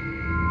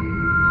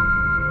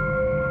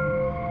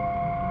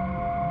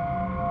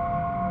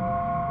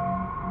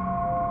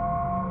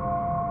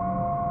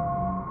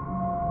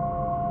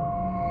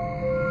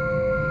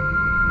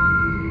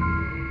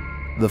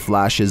 The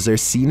flashes are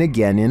seen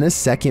again in a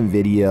second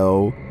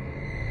video.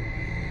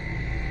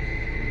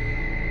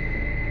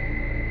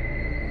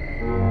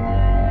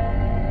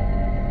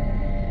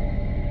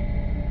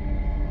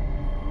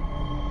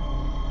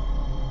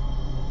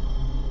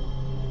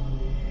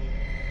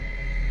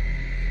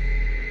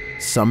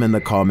 Some in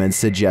the comments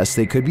suggest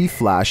they could be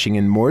flashing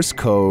in Morse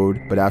code,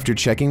 but after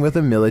checking with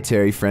a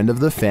military friend of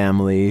the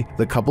family,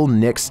 the couple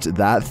nixed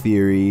that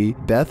theory.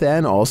 Beth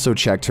Ann also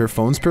checked her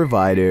phone's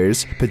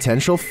providers,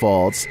 potential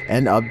faults,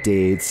 and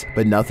updates,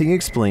 but nothing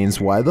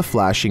explains why the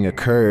flashing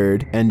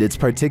occurred, and it's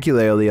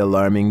particularly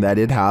alarming that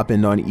it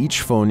happened on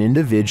each phone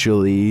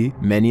individually.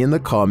 Many in the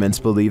comments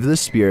believe the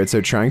spirits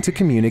are trying to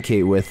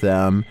communicate with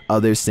them.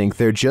 Others think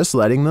they're just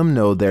letting them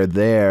know they're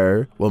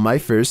there. Well, my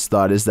first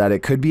thought is that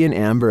it could be an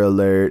Amber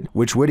Alert,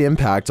 which would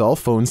impact all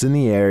phones in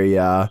the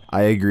area.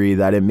 I agree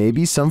that it may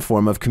be some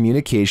form of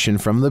communication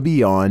from the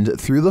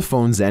beyond through the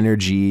phone's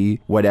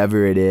energy.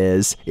 Whatever it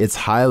is, it's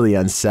highly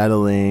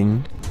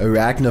unsettling.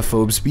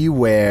 Arachnophobes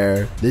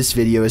beware. This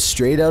video is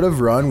straight out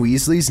of Ron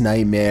Weasley's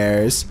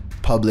Nightmares,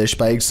 published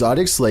by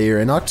Exotic Slayer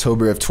in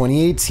October of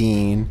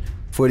 2018.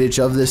 Footage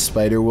of this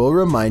spider will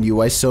remind you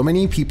why so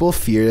many people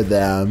fear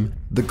them.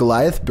 The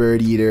Goliath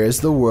bird eater is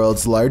the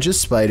world's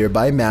largest spider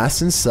by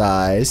mass and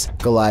size.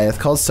 Goliath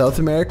calls South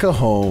America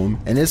home,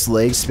 and its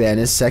leg span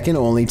is second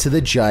only to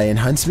the giant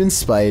huntsman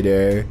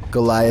spider.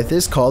 Goliath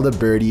is called a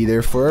bird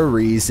eater for a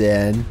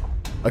reason.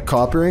 A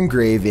copper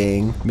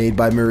engraving, made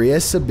by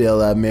Maria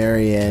Sibylla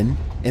Marian,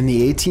 in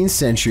the 18th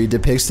century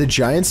depicts the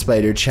giant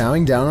spider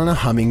chowing down on a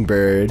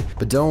hummingbird.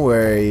 But don't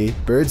worry,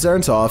 birds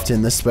aren't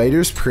often the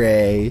spider's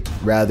prey.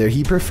 Rather,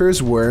 he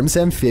prefers worms,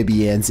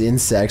 amphibians,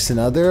 insects, and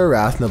other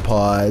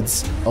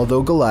arachnopods.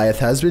 Although Goliath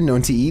has been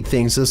known to eat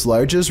things as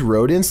large as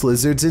rodents,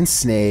 lizards, and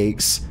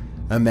snakes.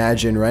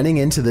 Imagine running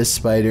into this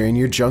spider in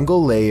your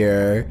jungle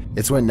lair.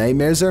 It's what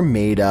nightmares are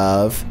made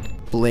of.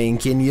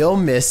 Blink and you'll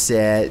miss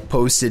it.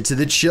 Posted to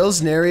the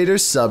Chills Narrator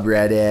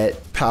subreddit.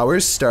 Power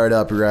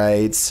Startup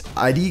writes,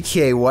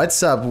 IDK,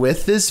 what's up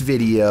with this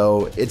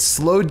video? It's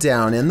slowed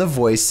down and the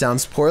voice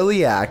sounds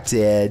poorly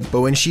acted,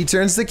 but when she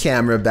turns the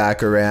camera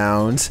back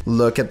around,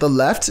 look at the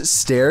left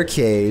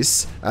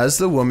staircase. As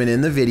the woman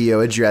in the video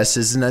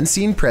addresses an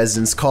unseen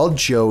presence called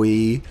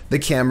Joey, the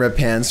camera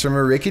pans from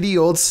a rickety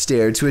old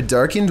stair to a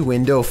darkened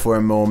window for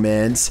a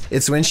moment.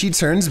 It's when she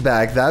turns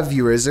back that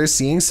viewers are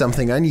seeing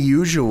something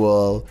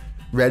unusual.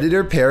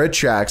 Redditor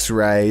Paratrax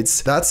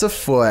writes, that's a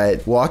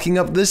foot walking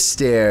up the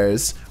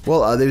stairs,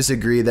 while others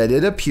agree that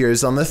it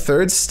appears on the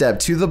third step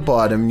to the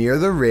bottom near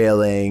the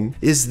railing.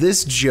 Is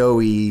this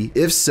Joey?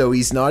 If so,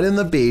 he's not in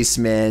the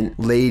basement.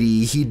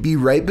 Lady, he'd be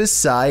right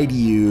beside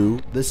you.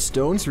 The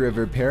Stones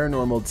River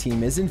paranormal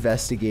team is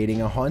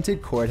investigating a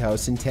haunted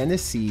courthouse in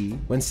Tennessee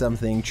when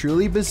something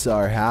truly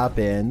bizarre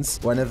happens.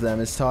 One of them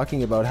is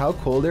talking about how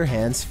cold her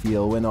hands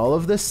feel when all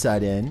of a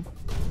sudden,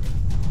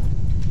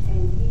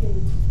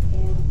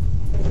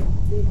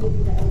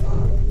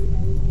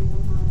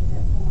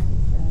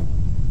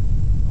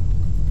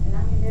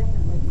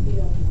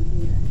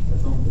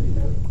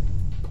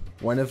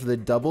 one of the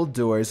double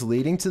doors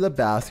leading to the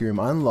bathroom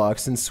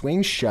unlocks and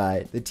swings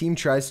shut. The team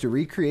tries to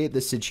recreate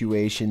the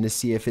situation to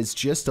see if it's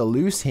just a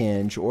loose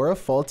hinge or a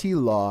faulty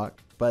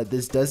lock, but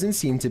this doesn't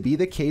seem to be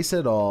the case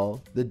at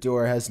all. The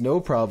door has no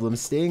problem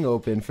staying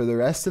open for the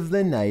rest of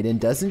the night and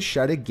doesn't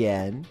shut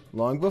again.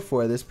 Long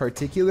before this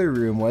particular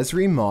room was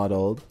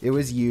remodeled, it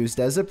was used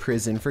as a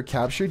prison for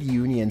captured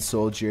Union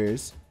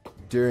soldiers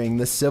during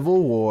the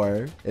Civil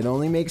War. It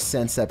only makes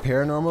sense that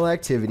paranormal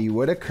activity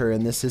would occur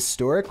in this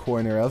historic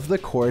corner of the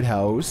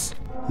courthouse.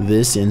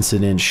 This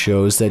incident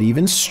shows that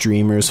even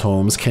streamers'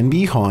 homes can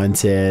be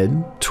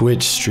haunted.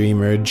 Twitch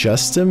streamer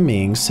Justa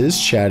Minx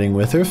is chatting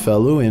with her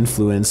fellow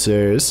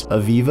influencers,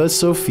 Aviva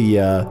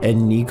Sophia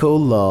and Nico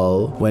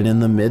Lull, when in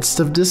the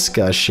midst of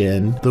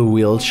discussion, the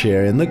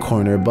wheelchair in the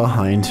corner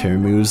behind her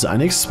moves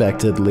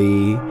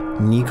unexpectedly.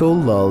 Nico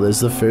Lull is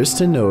the first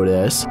to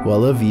notice,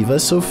 while Aviva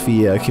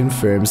Sophia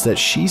confirms that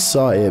she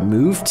saw it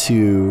move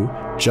too.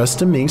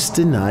 Justa Minx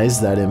denies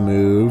that it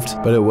moved,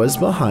 but it was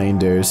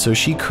behind her, so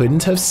she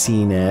couldn't have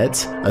seen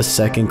it. A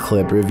second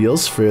clip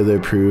reveals further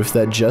proof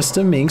that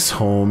Justa Minx's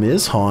home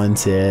is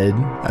haunted.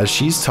 As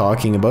she's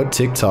talking about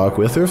TikTok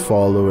with her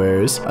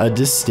followers, a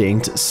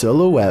distinct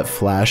silhouette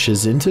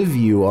flashes into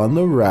view on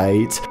the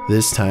right.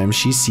 This time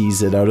she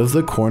sees it out of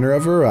the corner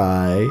of her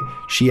eye.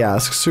 She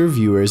asks her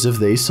viewers if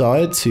they saw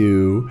it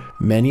too.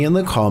 Many in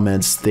the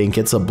comments think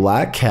it's a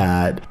black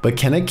cat, but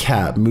can a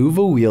cat move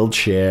a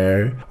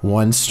wheelchair?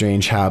 One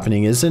strange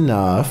happening is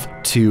enough.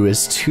 Two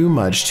is too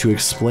much to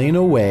explain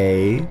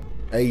away.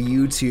 A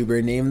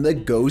YouTuber named the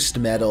Ghost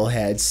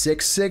Metalhead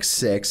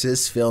 666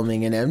 is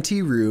filming an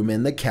empty room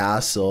in the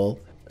castle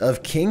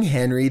of King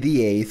Henry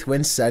VIII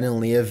when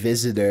suddenly a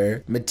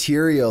visitor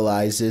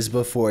materializes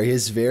before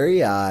his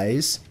very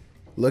eyes.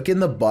 Look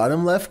in the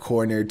bottom left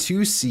corner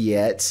to see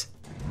it.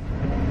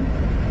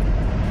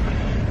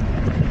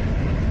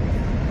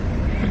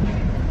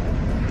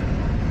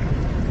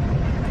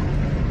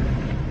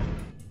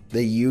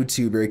 The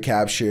YouTuber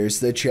captures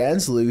the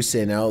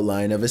translucent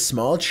outline of a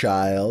small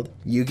child.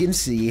 You can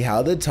see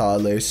how the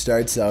toddler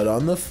starts out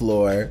on the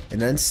floor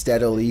and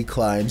unsteadily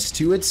climbs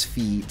to its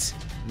feet.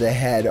 The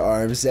head,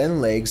 arms, and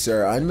legs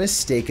are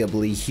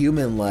unmistakably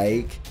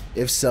human-like.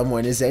 If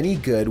someone is any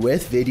good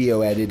with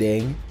video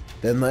editing,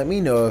 then let me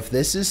know if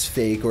this is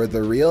fake or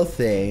the real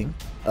thing.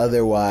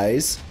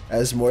 Otherwise,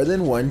 as more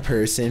than one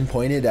person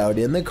pointed out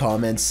in the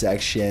comments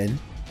section,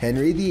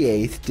 Henry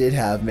VIII did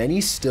have many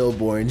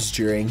stillborns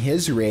during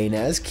his reign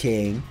as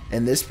king,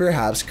 and this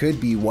perhaps could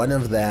be one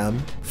of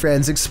them.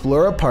 Friends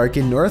explore a park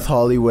in North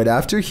Hollywood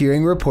after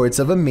hearing reports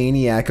of a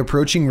maniac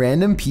approaching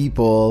random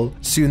people.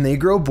 Soon they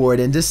grow bored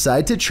and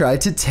decide to try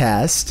to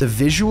test the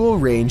visual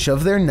range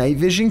of their night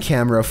vision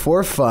camera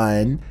for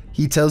fun.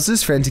 He tells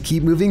his friend to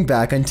keep moving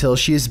back until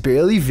she is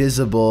barely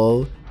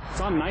visible.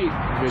 It's on night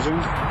vision.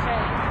 Okay.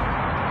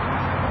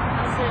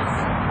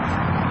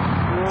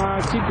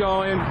 Keep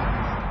going.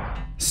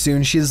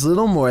 Soon she is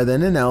little more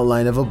than an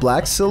outline of a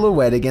black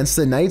silhouette against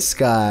the night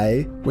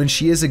sky. When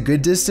she is a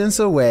good distance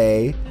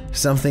away,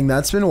 something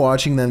that's been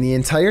watching them the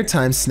entire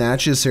time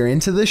snatches her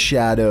into the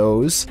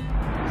shadows.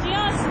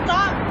 Just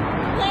stop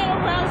playing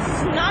around, this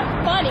is not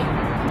funny.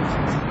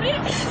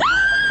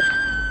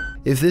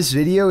 If this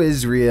video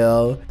is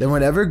real, then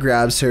whatever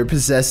grabs her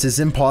possesses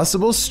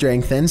impossible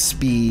strength and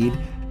speed.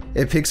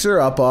 It picks her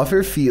up off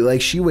her feet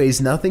like she weighs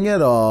nothing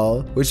at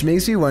all, which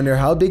makes me wonder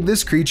how big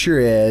this creature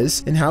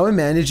is and how it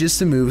manages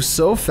to move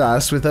so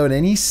fast without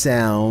any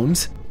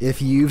sound.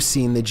 If you've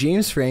seen the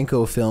James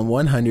Franco film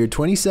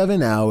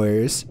 127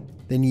 Hours,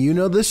 then you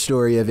know the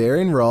story of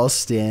Aaron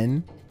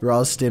Ralston.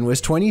 Ralston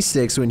was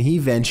 26 when he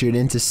ventured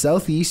into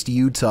southeast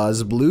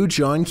Utah's Blue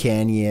John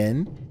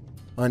Canyon.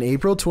 On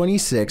April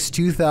 26,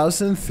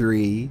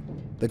 2003,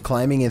 the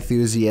climbing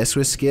enthusiast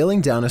was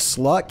scaling down a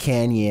slot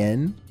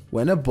canyon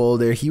when a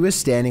boulder he was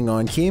standing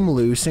on came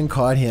loose and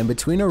caught him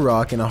between a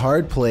rock and a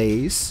hard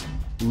place.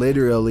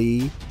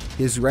 Literally,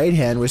 his right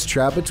hand was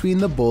trapped between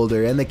the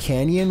boulder and the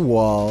canyon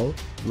wall.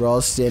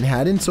 Ralston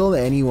hadn't told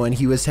anyone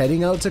he was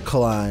heading out to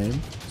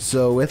climb,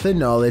 so with the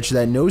knowledge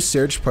that no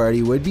search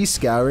party would be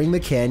scouring the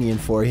canyon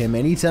for him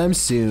anytime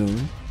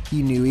soon,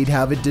 he knew he'd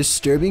have a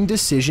disturbing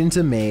decision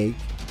to make.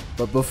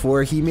 But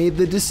before he made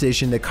the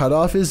decision to cut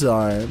off his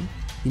arm,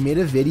 he made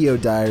a video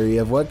diary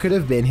of what could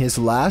have been his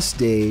last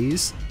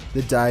days.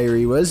 The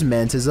diary was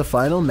meant as a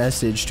final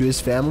message to his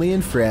family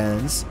and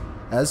friends,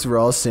 as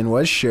Ralston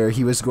was sure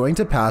he was going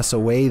to pass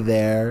away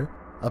there.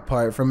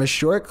 Apart from a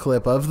short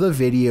clip of the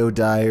video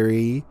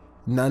diary,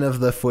 none of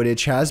the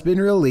footage has been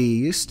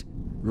released.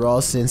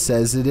 Ralston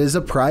says it is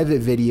a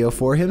private video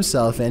for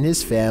himself and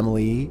his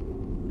family.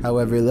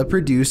 However, the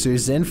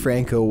producers and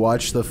Franco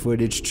watched the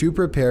footage to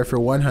prepare for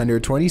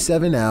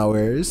 127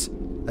 hours.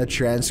 A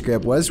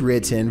transcript was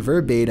written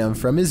verbatim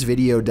from his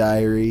video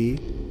diary.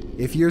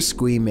 If you're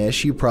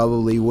squeamish, you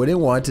probably wouldn't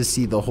want to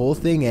see the whole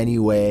thing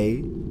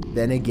anyway.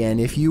 Then again,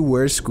 if you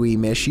were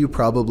squeamish, you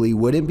probably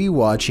wouldn't be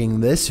watching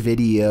this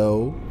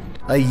video.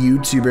 A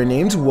YouTuber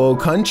named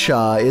Wokun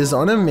Cha is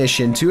on a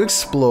mission to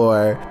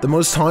explore the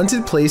most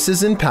haunted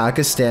places in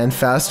Pakistan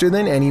faster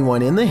than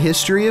anyone in the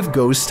history of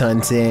ghost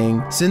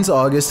hunting. Since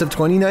August of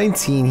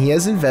 2019, he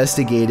has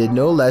investigated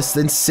no less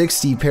than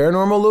 60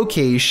 paranormal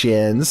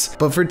locations,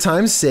 but for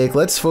time's sake,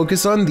 let's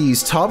focus on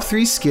these top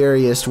 3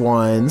 scariest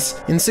ones.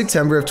 In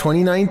September of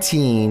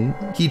 2019,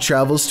 he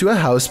travels to a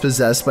house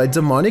possessed by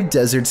demonic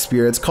desert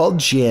spirits called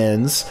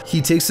jinns.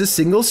 He takes a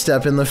single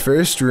step in the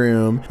first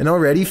room and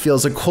already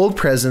feels a cold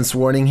presence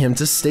warning him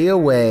to stay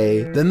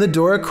away. Then the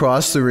door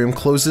across the room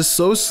closes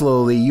so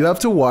slowly you have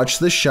to watch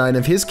the shine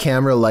of his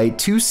camera light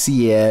to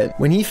see it.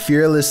 When he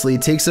fearlessly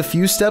takes a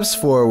few steps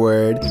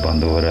forward,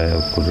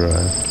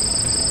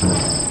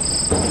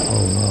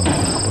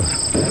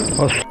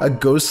 a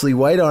ghostly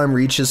white arm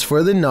reaches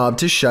for the knob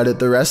to shut it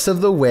the rest of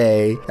the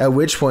way, at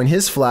which point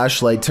his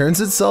flashlight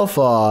turns itself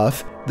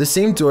off. The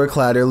same door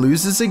clatter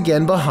loses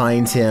again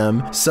behind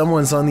him.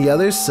 Someone's on the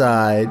other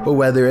side, but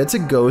whether it's a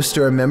ghost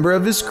or a member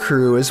of his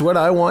crew is what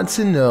I want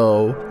to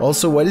know.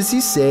 Also, what is he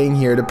saying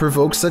here to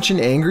provoke such an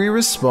angry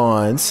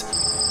response?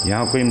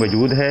 यहाँ कोई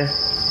मौजूद है?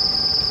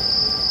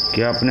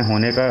 क्या अपने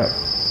होने का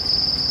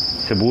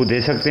सबूत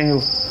दे सकते हैं?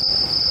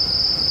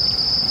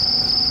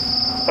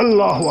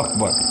 अल्लाहु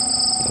Akbar.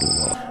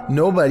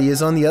 Nobody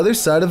is on the other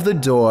side of the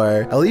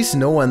door, at least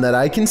no one that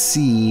I can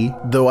see,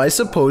 though I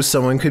suppose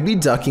someone could be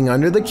ducking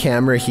under the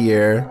camera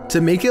here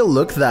to make it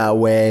look that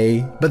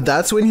way. But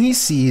that's when he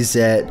sees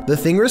it, the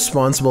thing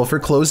responsible for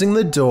closing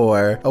the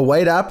door, a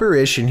white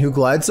apparition who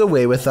glides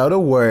away without a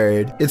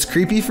word. It's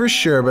creepy for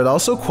sure, but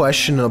also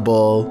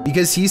questionable,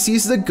 because he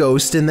sees the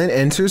ghost and then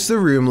enters the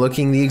room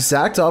looking the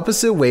exact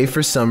opposite way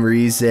for some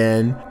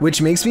reason,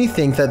 which makes me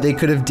think that they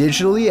could have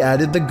digitally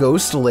added the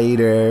ghost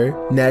later.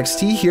 Next,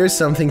 he hears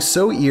something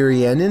so eerie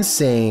and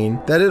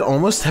insane that it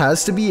almost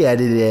has to be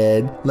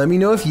edited. Let me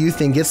know if you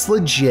think it's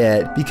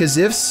legit, because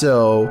if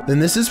so, then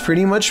this is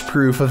pretty much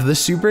proof of the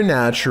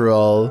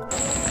supernatural.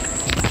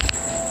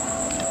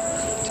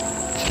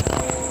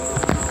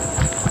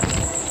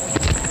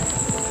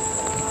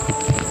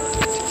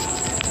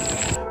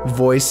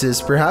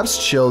 Voices,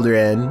 perhaps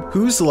children,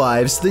 whose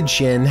lives the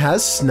jinn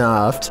has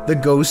snuffed. The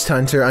ghost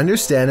hunter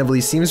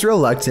understandably seems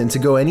reluctant to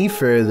go any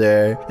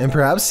further, and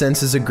perhaps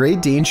senses a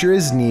great danger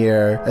is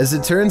near. As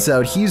it turns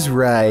out, he's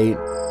right.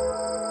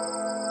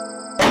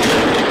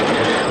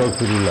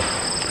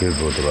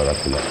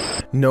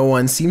 No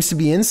one seems to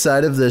be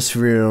inside of this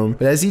room,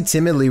 but as he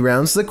timidly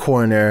rounds the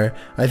corner,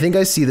 I think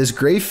I see this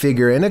gray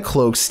figure in a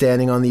cloak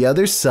standing on the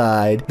other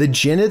side. The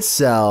jinn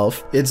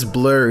itself, it's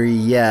blurry,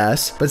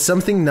 yes, but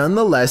something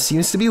nonetheless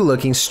seems to be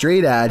looking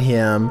straight at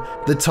him.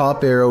 The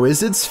top arrow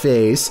is its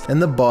face,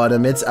 and the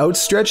bottom its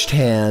outstretched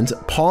hand,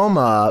 palm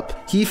up.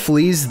 He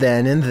flees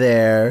then and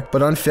there,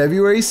 but on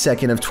February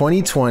 2nd of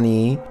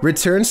 2020,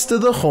 returns to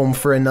the home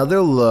for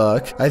another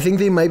look. I think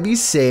they might be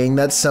saying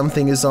that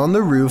something is on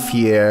the roof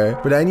here,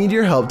 but I need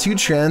your help to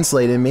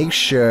translate and make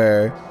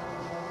sure.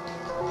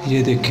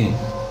 ये देखें,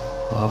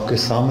 आपके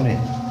सामने।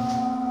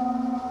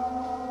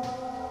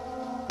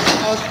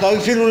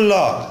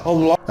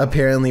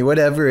 Apparently,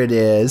 whatever it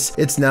is,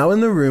 it's now in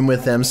the room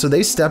with them, so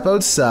they step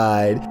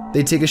outside.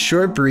 They take a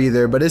short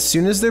breather, but as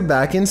soon as they're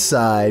back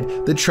inside,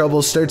 the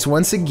trouble starts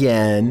once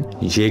again.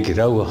 ये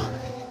गिरा हुआ,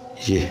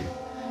 ये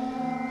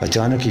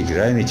अचानक ही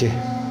गिरा है नीचे।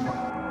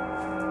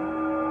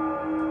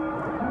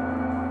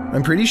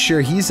 I'm pretty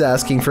sure he's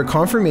asking for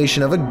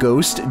confirmation of a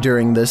ghost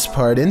during this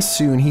part, and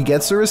soon he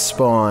gets a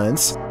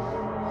response.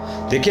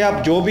 देखिए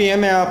आप जो भी हैं,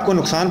 मैं आपको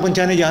नुकसान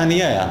पहुंचाने यहाँ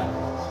नहीं आया।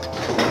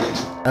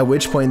 At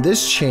which point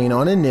this chain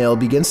on a nail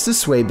begins to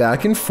sway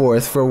back and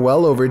forth for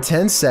well over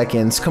 10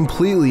 seconds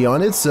completely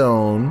on its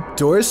own.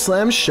 Doors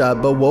slam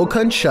shut, but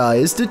Wokun Cha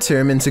is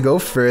determined to go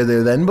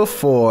further than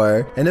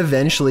before, and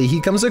eventually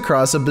he comes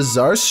across a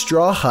bizarre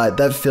straw hut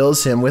that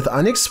fills him with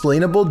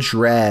unexplainable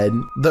dread.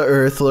 The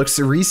earth looks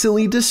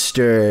recently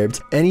disturbed.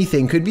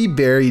 Anything could be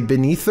buried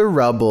beneath the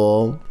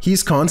rubble.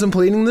 He's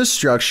contemplating the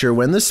structure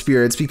when the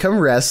spirits become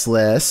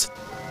restless.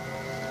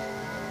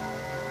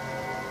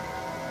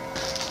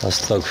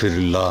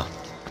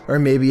 Or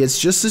maybe it's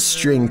just a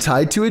string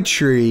tied to a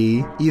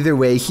tree. Either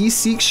way, he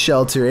seeks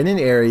shelter in an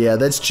area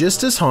that's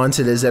just as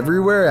haunted as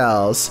everywhere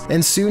else,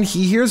 and soon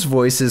he hears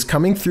voices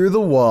coming through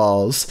the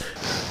walls.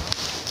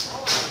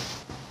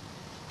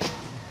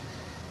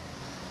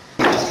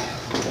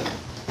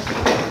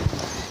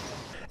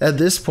 At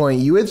this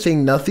point, you would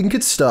think nothing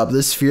could stop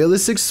this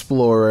fearless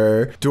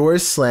explorer.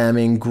 Doors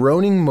slamming,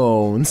 groaning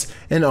moans,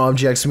 and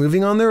objects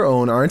moving on their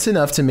own aren't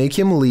enough to make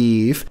him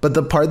leave, but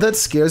the part that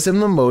scares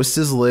him the most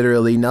is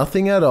literally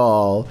nothing at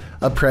all.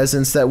 A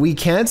presence that we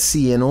can't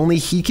see and only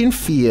he can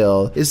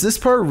feel. Is this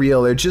part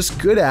real or just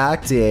good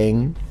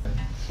acting?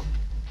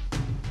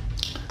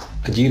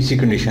 अजीब सी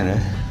condition है।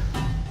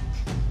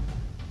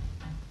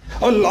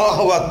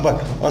 अल्लाहु अकबर,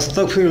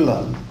 अस्तगफिरुल्लाह।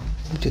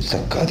 मुझे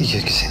धक्का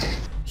दीजिए किसी ने।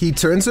 He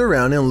turns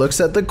around and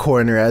looks at the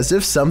corner as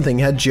if something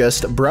had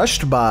just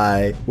brushed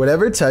by.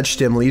 Whatever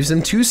touched him leaves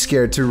him too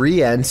scared to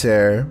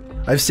re-enter.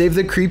 I've saved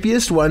the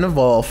creepiest one of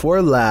all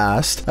for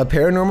last, a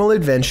paranormal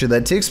adventure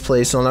that takes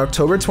place on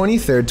October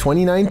 23rd,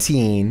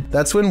 2019.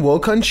 That's when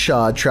Wokun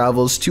Cha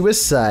travels to a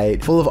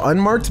site full of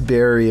unmarked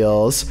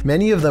burials.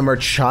 Many of them are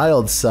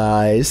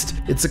child-sized.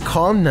 It's a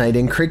calm night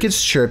and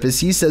crickets chirp as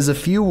he says a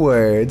few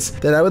words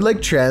that I would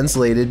like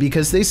translated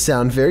because they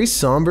sound very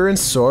somber and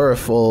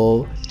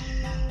sorrowful.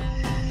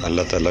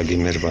 अल्लाह ताला की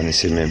मेहरबानी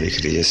से मैं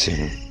बिखरी ऐसे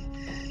हूँ।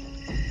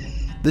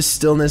 The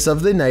stillness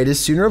of the night is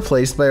soon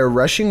replaced by a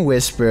rushing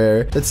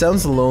whisper that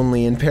sounds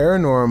lonely and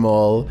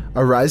paranormal,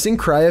 a rising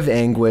cry of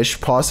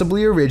anguish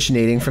possibly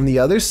originating from the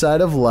other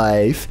side of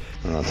life.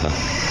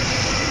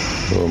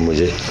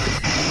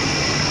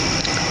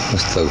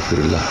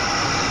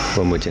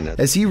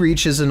 As he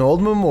reaches an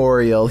old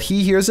memorial,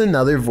 he hears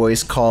another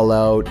voice call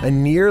out, a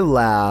near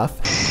laugh.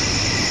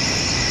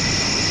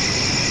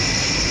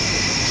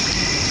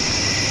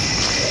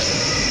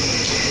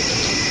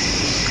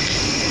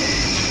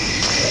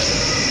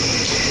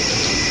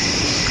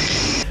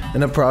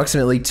 And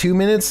approximately 2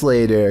 minutes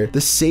later, the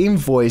same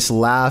voice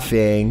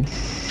laughing.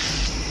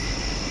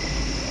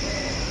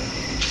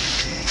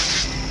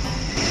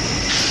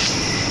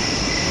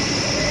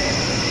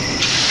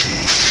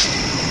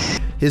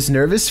 His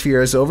nervous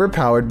fear is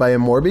overpowered by a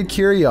morbid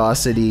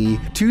curiosity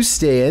to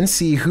stay and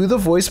see who the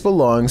voice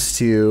belongs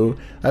to.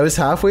 I was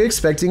halfway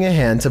expecting a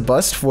hand to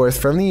bust forth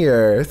from the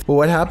earth, but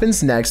what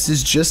happens next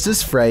is just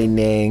as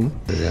frightening.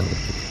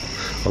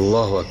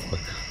 Allahu Akbar.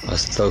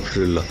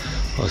 Astaghfirullah.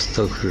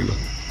 Astaghfirullah.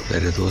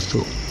 मेरे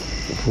दोस्तों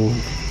वो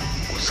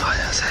गुस्सा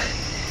आया है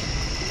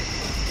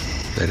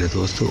मेरे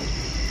दोस्तों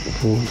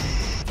वो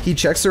He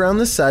checks around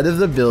the side of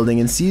the building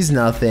and sees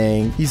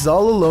nothing. He's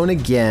all alone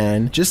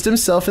again, just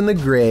himself in the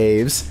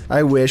graves.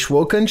 I wish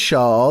Wokan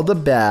Shah all the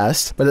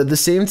best, but at the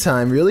same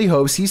time really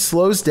hopes he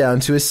slows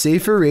down to a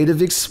safer rate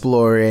of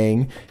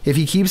exploring. If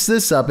he keeps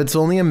this up, it's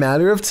only a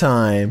matter of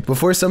time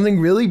before something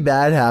really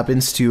bad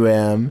happens to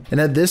him. And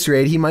at this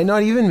rate, he might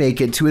not even make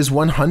it to his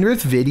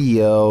 100th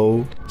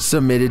video.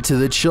 Submitted to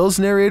the Chills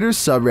Narrator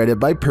subreddit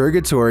by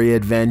Purgatory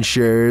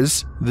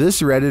Adventures.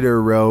 This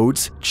Redditor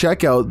wrote,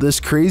 "Check out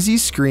this crazy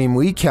scream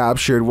we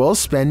captured while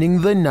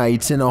spending the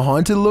night in a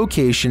haunted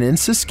location in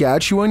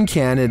Saskatchewan,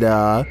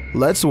 Canada."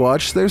 Let's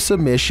watch their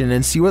submission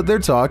and see what they're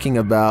talking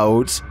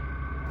about.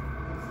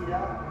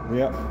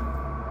 Yeah.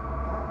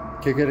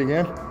 Kick it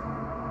again.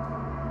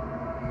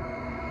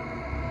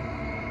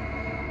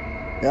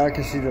 Yeah, I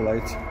can see the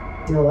lights.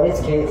 See the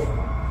lights, Kate?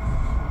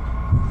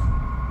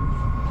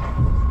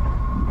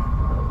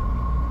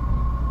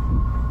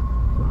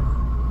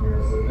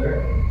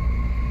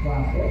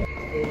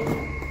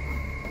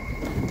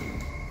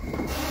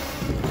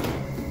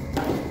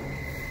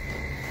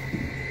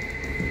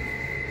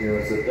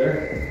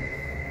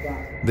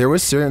 There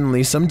was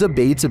certainly some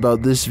debate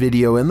about this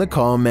video in the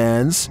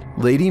comments.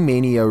 Lady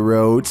Mania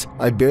wrote,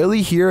 "I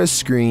barely hear a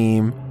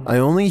scream. I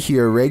only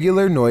hear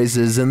regular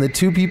noises and the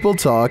two people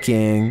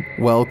talking."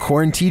 Well,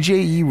 Corn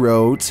TJE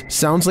wrote,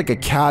 "Sounds like a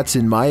cat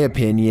in my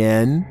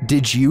opinion.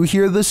 Did you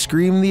hear the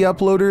scream the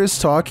uploader is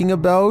talking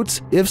about?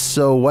 If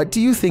so, what do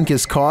you think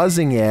is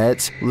causing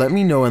it? Let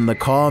me know in the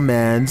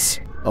comments."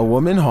 A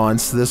woman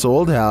haunts this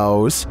old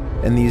house,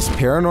 and these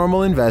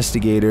paranormal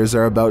investigators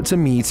are about to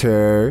meet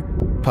her.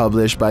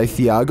 Published by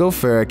Thiago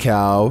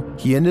Furacao,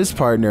 he and his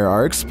partner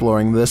are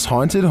exploring this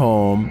haunted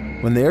home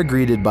when they are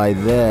greeted by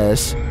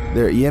this,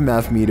 their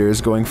EMF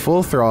meters going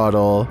full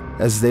throttle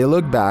as they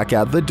look back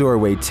at the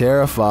doorway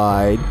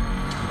terrified.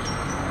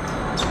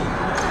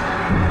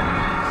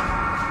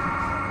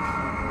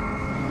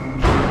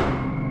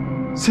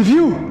 C'est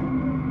vieux!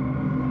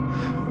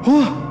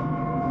 Oh!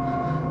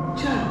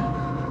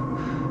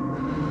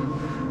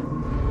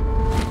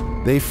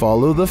 They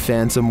follow the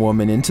phantom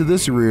woman into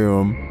this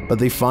room, but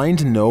they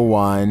find no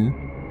one.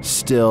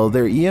 Still,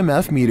 their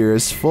EMF meter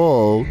is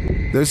full.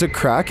 There's a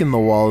crack in the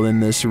wall in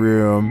this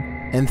room,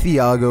 and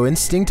Thiago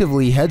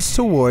instinctively heads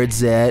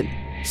towards it.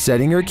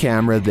 Setting her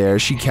camera there,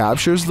 she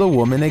captures the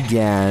woman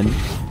again.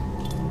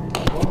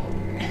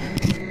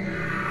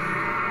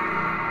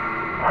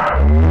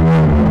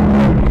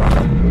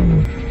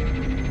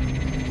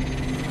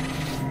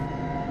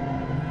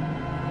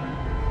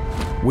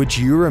 Would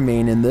you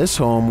remain in this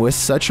home with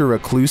such a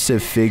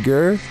reclusive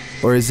figure?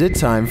 Or is it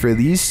time for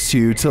these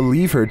two to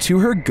leave her to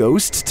her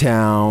ghost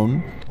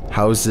town?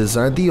 Houses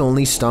aren't the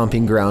only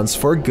stomping grounds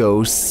for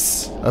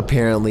ghosts.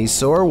 Apparently,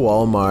 so are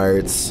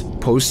Walmarts.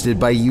 Posted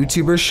by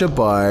YouTuber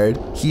Shabard,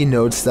 he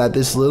notes that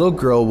this little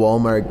girl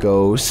Walmart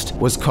ghost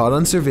was caught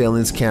on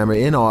surveillance camera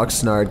in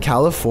Oxnard,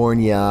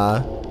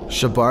 California.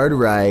 Shabard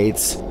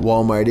writes,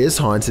 Walmart is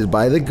haunted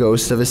by the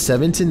ghost of a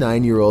 7 to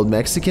 9-year-old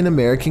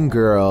Mexican-American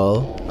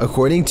girl.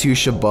 According to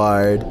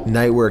Shabard,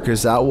 night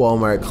workers at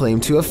Walmart claim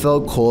to have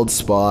felt cold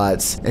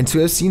spots and to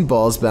have seen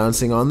balls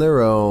bouncing on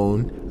their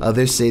own.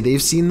 Others say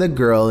they've seen the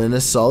girl in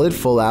a solid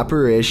full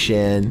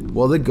apparition,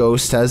 while the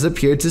ghost has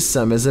appeared to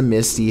some as a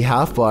misty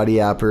half-body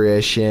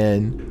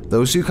apparition.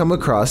 Those who come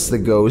across the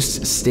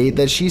ghost state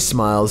that she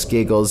smiles,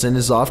 giggles, and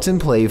is often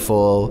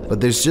playful,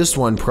 but there's just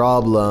one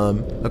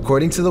problem.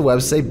 According to the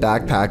website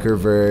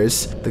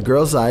Backpackerverse, the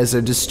girl's eyes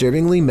are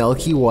disturbingly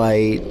milky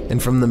white,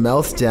 and from the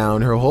mouth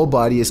down, her whole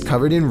body is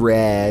covered in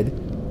red.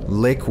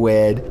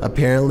 Liquid,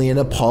 apparently an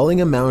appalling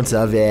amount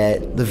of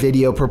it. The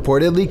video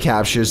purportedly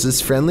captures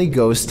this friendly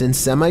ghost in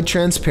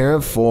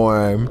semi-transparent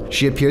form.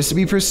 She appears to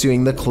be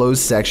pursuing the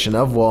closed section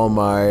of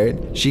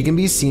Walmart. She can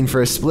be seen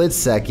for a split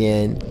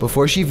second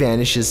before she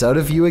vanishes out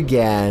of view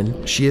again.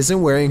 She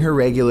isn't wearing her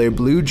regular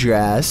blue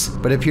dress,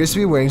 but appears to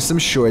be wearing some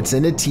shorts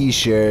and a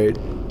t-shirt.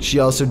 She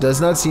also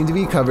does not seem to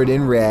be covered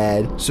in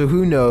red, so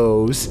who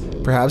knows?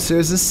 Perhaps there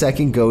is a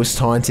second ghost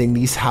haunting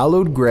these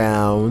hallowed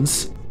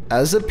grounds.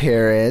 As a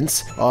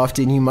parent,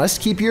 often you must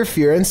keep your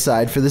fear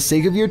inside for the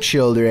sake of your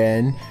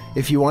children.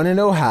 If you want to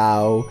know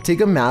how,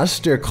 take a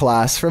master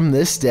class from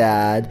this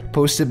dad,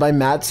 posted by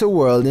Matt to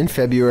World in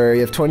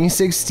February of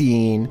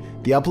 2016.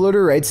 The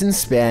uploader writes in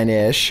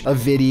Spanish, a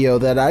video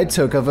that I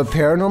took of a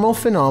paranormal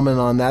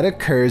phenomenon that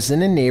occurs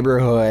in a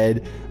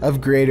neighborhood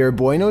of Greater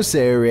Buenos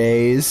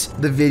Aires.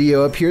 The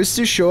video appears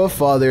to show a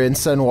father and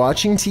son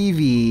watching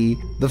TV.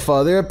 The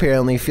father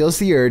apparently feels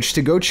the urge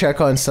to go check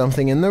on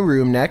something in the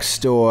room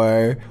next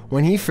door.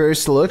 When he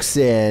first looks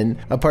in,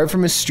 apart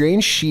from a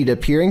strange sheet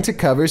appearing to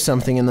cover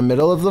something in the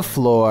middle of the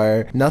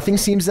floor, nothing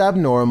seems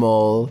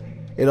abnormal.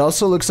 It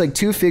also looks like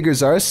two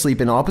figures are asleep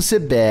in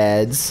opposite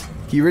beds.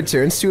 He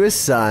returns to his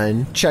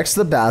son, checks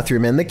the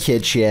bathroom and the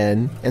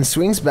kitchen, and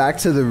swings back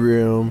to the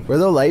room where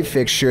the light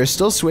fixture is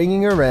still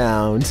swinging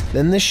around.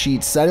 Then the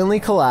sheet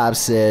suddenly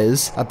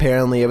collapses.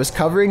 Apparently it was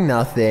covering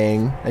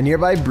nothing. A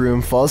nearby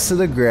broom falls to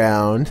the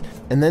ground,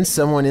 and then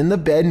someone in the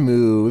bed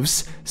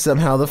moves.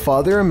 Somehow the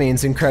father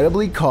remains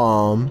incredibly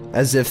calm,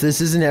 as if this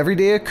is an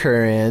everyday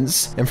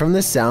occurrence, and from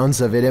the sounds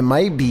of it, it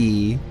might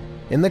be.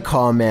 In the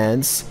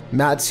comments,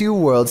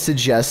 Matt2World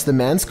suggests the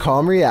man's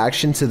calm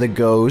reaction to the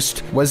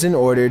ghost was in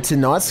order to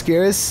not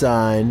scare his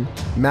son.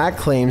 Matt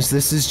claims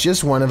this is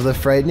just one of the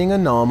frightening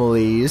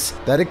anomalies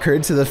that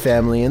occurred to the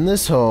family in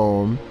this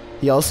home.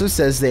 He also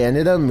says they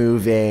ended up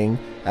moving,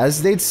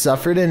 as they'd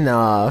suffered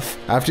enough.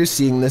 After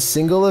seeing this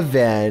single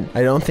event,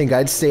 I don't think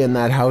I'd stay in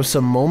that house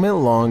a moment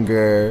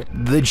longer.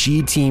 The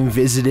G team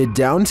visited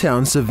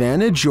downtown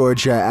Savannah,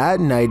 Georgia at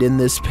night in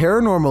this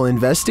paranormal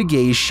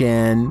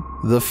investigation.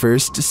 The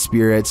first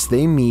spirits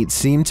they meet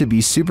seem to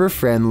be super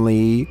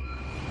friendly.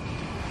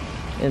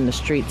 In the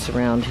streets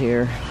around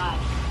here.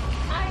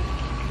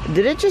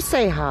 Did it just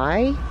say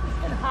hi?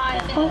 Hi.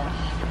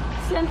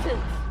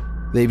 Sentence.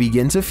 They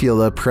begin to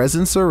feel a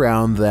presence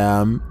around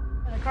them.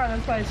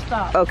 That's why I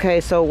stopped.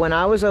 Okay, so when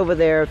I was over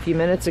there a few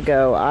minutes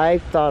ago, I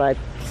thought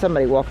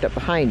somebody walked up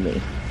behind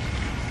me.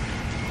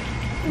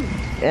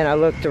 And I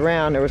looked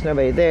around, there was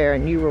nobody there,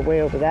 and you were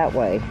way over that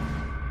way.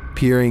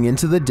 Peering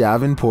into the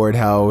Davenport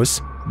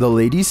house, the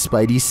lady's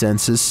spidey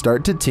senses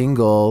start to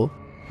tingle.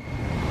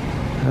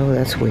 Oh,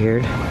 that's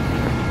weird. Look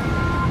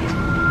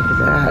at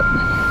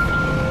that.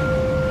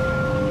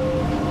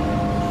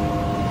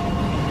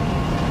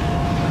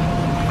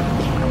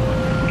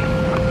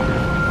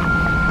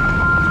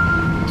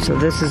 So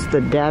this is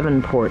the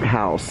Davenport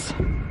house.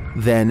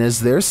 Then, as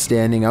they're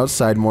standing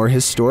outside more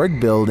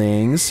historic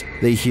buildings,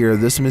 they hear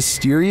this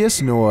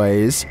mysterious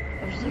noise.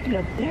 I was looking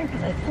up there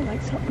because I felt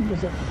like something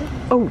was up there.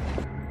 Oh,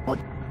 what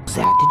was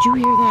that? Did you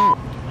hear that?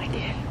 I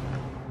did.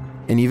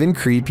 And even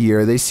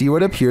creepier, they see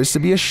what appears to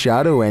be a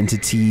shadow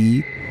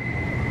entity.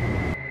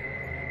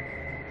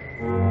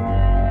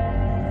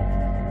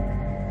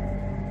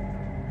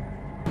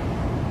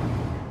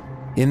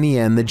 In the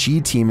end, the G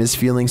team is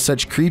feeling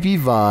such creepy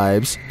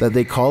vibes that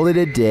they call it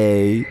a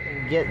day.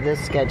 Get this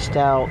sketched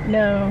out.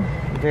 No.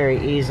 Very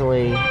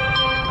easily.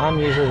 I'm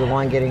usually the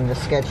one getting the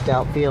sketched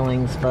out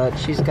feelings, but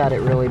she's got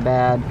it really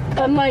bad.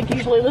 I'm like,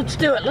 usually, let's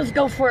do it. Let's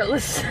go for it.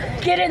 Let's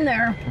get in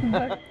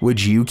there.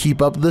 Would you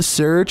keep up the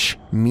search?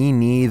 Me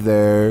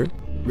neither.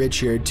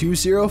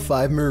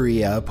 Richard205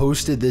 Maria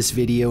posted this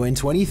video in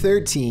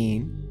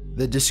 2013.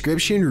 The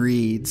description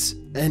reads,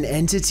 an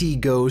entity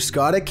ghost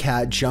got a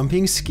cat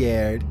jumping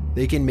scared.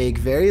 They can make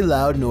very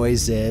loud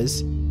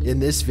noises. In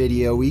this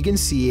video, we can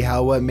see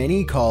how what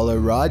many call a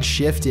rod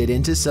shifted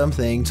into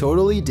something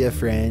totally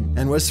different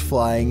and was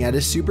flying at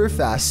a super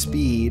fast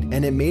speed,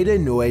 and it made a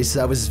noise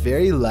that was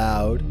very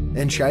loud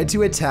and tried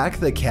to attack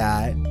the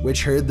cat,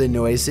 which heard the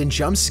noise and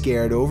jumped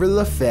scared over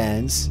the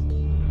fence.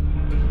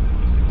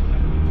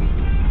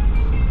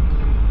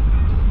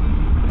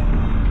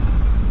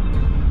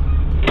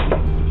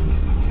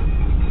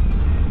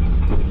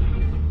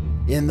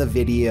 In the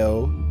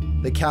video,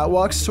 the cat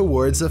walks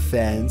towards a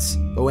fence,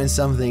 but when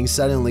something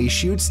suddenly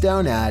shoots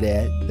down at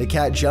it, the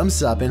cat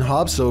jumps up and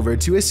hops over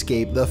to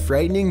escape the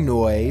frightening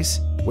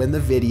noise. When the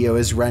video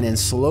is run in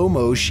slow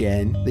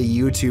motion, the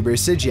YouTuber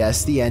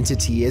suggests the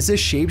entity is a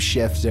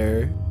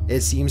shapeshifter.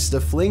 It seems to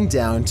fling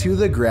down to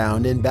the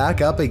ground and back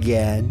up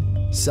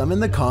again. Some in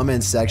the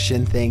comments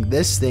section think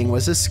this thing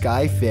was a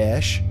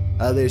skyfish.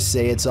 Others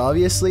say it's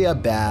obviously a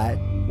bat.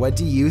 What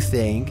do you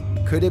think?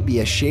 Could it be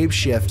a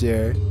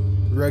shapeshifter?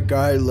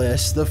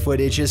 Regardless, the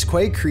footage is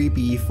quite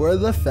creepy for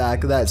the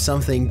fact that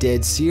something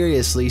did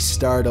seriously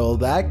startle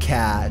that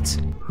cat.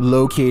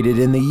 Located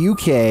in the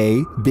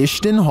UK,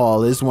 Bishton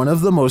Hall is one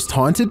of the most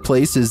haunted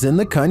places in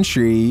the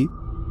country.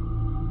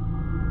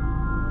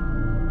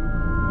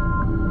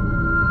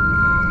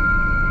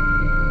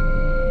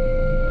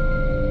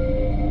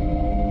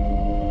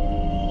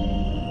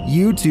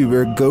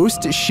 YouTuber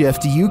Ghost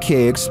Shift UK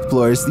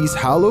explores these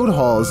hallowed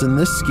halls in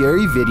this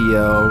scary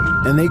video,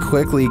 and they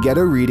quickly get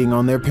a reading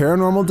on their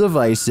paranormal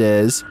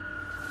devices.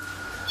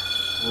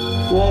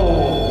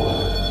 Whoa.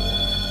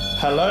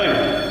 Hello.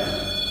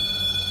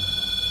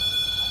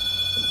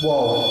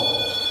 Whoa.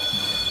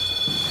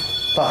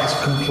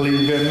 That's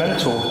completely going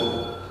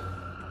mental.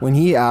 When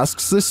he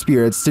asks the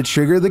spirits to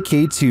trigger the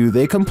K2,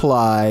 they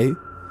comply.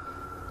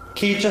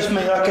 Can you just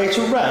make that go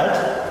to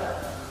red?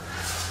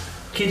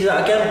 Can you do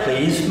that again,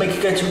 please? Make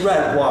it go to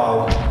red.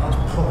 Wow.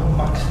 That's proper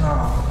max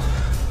now.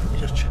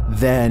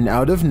 Then,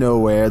 out of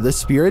nowhere, the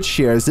spirit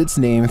shares its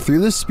name through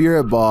the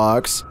spirit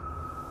box.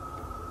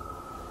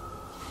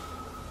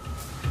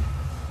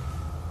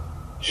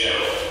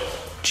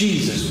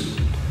 Jesus.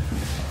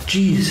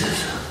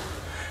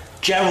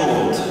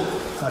 Gerald.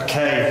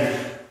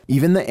 Okay.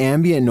 Even the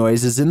ambient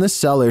noises in the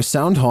cellar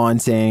sound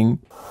haunting.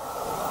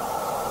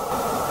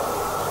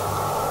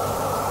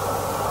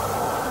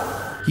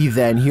 He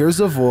then hears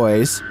a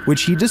voice,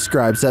 which he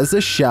describes as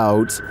a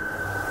shout.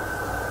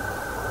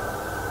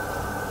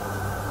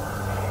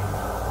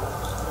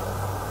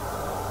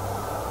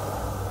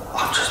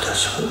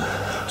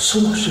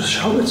 Someone's just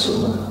shouted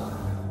something.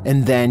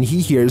 And then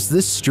he hears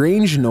this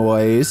strange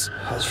noise.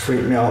 That's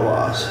freaked me out,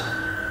 lads.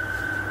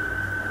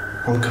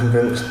 I'm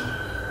convinced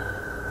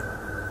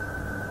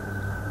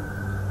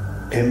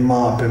it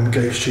might have been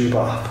Ghost Tube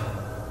app.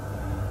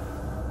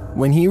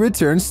 When he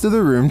returns to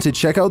the room to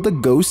check out the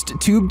Ghost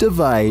Tube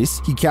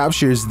device, he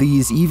captures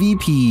these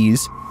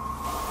EVPs.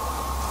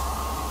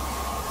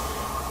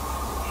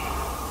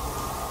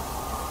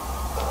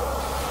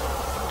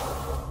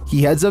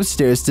 He heads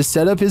upstairs to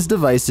set up his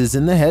devices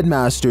in the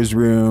headmaster's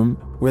room,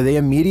 where they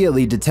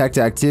immediately detect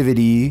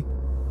activity.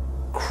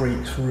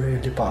 Creeps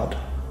really bad.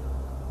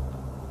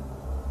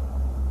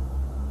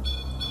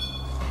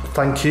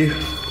 Thank you.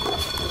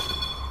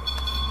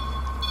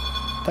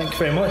 Thank you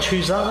very much.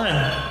 Who's that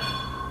then?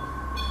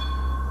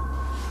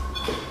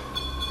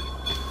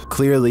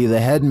 Clearly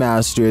the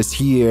headmaster is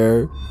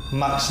here.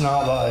 Maxing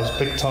out, that is,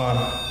 big time.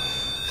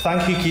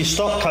 Thank you. Can you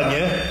stop, can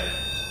you?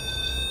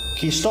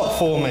 Can you stop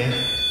for me?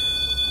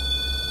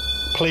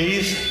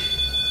 Please?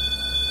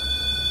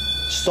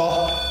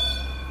 Stop.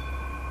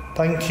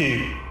 Thank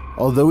you.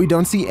 Although we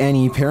don't see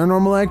any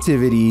paranormal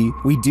activity,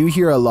 we do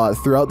hear a lot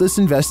throughout this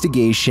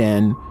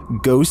investigation.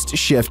 Ghost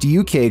Shift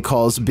UK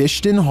calls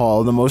Bishton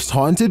Hall the most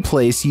haunted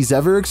place he's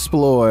ever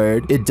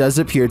explored. It does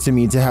appear to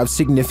me to have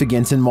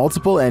significant and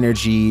multiple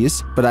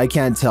energies, but I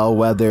can't tell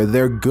whether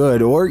they're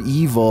good or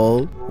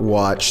evil.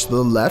 Watch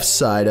the left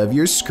side of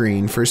your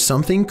screen for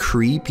something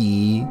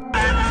creepy.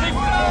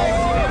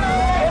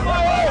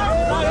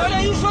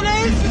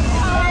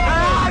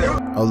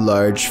 A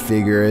large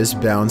figure is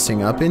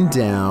bouncing up and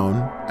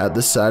down at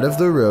the side of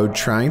the road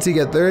trying to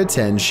get their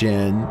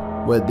attention.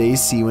 What they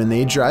see when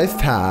they drive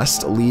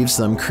past leaves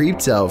them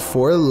creeped out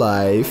for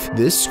life.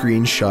 This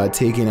screenshot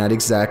taken at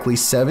exactly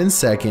 7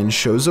 seconds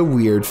shows a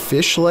weird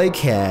fish-like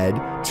head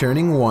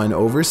turning one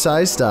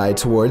oversized eye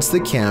towards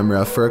the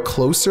camera for a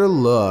closer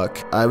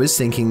look. I was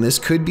thinking this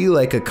could be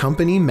like a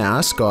company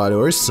mascot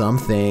or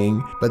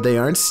something, but they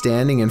aren't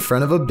standing in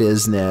front of a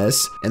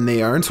business and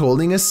they aren't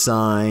holding a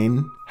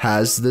sign.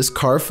 Has this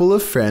car full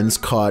of friends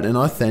caught an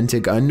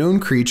authentic unknown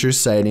creature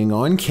sighting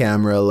on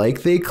camera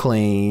like they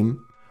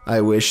claim?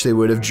 I wish they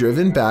would have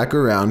driven back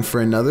around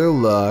for another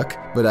look,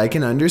 but I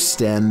can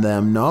understand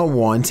them not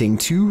wanting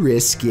to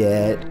risk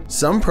it.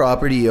 Some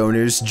property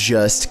owners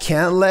just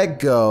can't let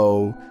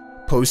go.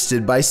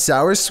 Posted by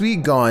Sour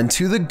Sweet Gone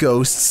to the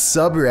Ghosts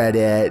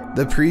subreddit.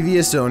 The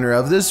previous owner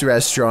of this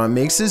restaurant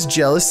makes his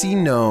jealousy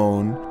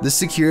known. The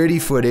security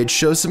footage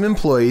shows some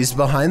employees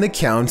behind the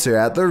counter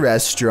at the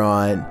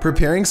restaurant,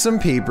 preparing some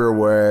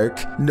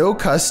paperwork. No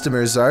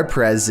customers are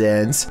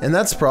present, and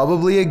that's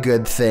probably a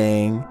good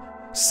thing.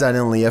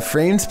 Suddenly, a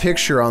framed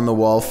picture on the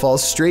wall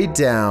falls straight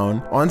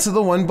down onto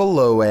the one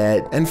below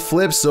it and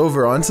flips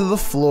over onto the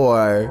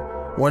floor.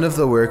 One of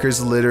the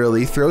workers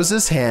literally throws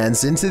his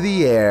hands into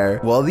the air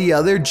while the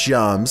other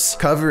jumps,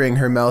 covering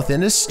her mouth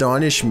in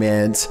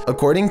astonishment.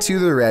 According to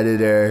the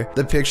Redditor,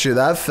 the picture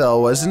that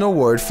fell was an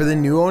award for the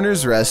new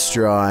owner's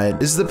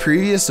restaurant. Is the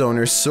previous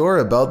owner sore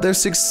about their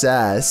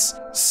success?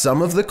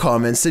 Some of the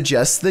comments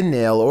suggest the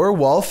nail or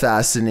wall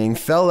fastening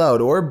fell out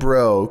or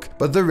broke,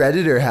 but the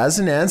Redditor has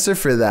an answer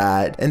for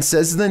that and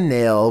says the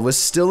nail was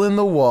still in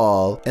the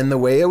wall and the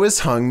way it was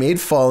hung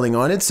made falling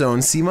on its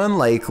own seem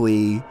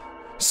unlikely.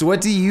 So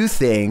what do you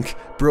think?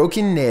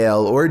 Broken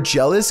nail or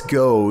jealous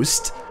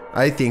ghost?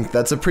 I think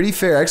that's a pretty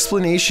fair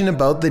explanation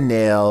about the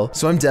nail,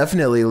 so I'm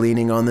definitely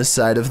leaning on the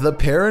side of the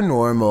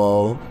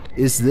paranormal.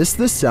 Is this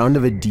the sound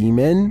of a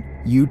demon?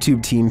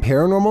 YouTube team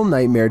Paranormal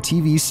Nightmare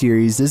TV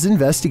series is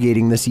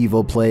investigating this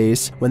evil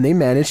place when they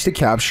manage to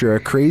capture a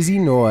crazy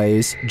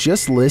noise.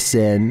 Just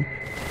listen.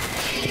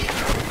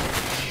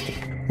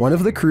 One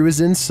of the crew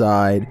is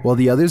inside, while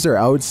the others are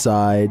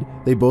outside.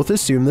 They both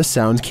assume the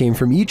sound came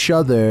from each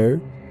other.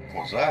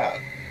 What was that?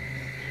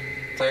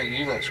 That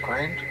you that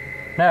screamed?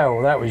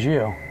 No, that was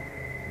you.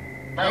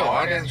 No,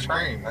 I didn't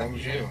scream. That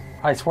was you.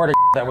 I swear to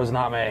that was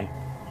not me.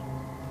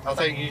 I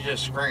think you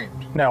just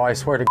screamed. No, I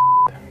swear to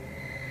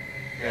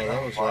Yeah,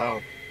 that was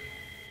loud.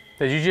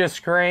 Did you just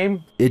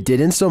scream? It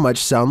didn't so much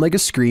sound like a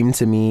scream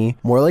to me,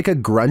 more like a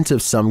grunt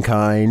of some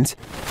kind.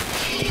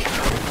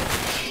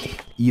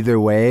 Either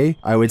way,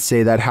 I would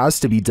say that has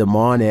to be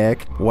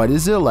demonic. What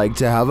is it like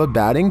to have a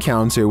bad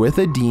encounter with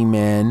a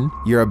demon?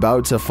 You're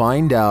about to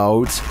find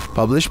out.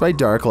 Published by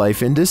Dark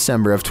Life in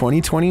December of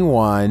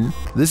 2021,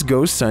 this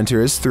ghost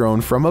hunter is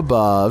thrown from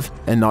above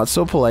and not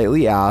so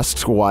politely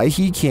asks why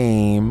he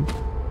came.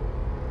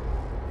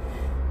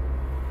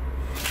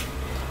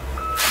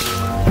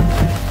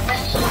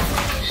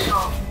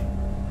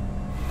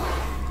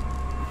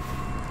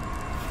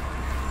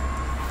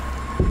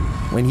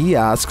 When he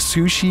asks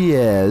who she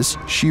is,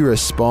 she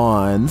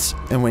responds,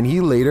 and when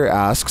he later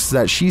asks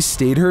that she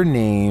state her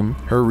name,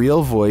 her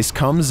real voice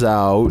comes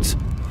out.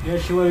 Я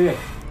человек.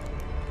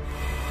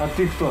 А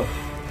ты кто?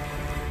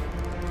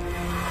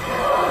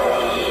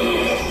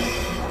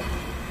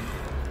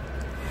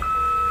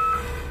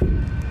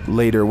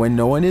 Later, when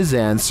no one is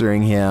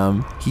answering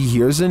him, he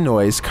hears a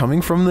noise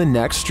coming from the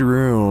next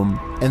room,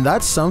 and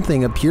that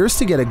something appears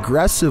to get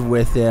aggressive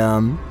with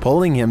him,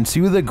 pulling him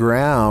to the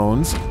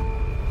ground.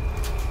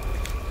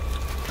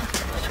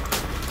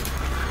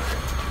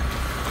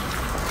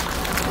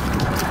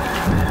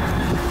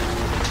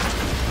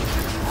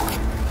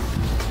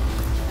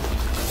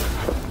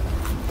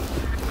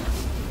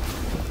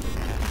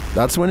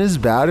 That's when his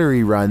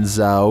battery runs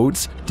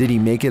out. Did he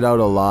make it out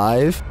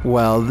alive?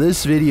 Well,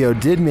 this video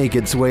did make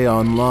its way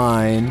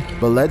online,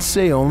 but let's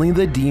say only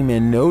the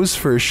demon knows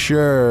for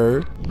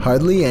sure.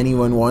 Hardly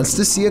anyone wants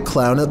to see a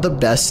clown at the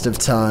best of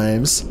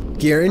times.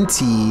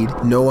 Guaranteed,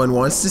 no one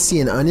wants to see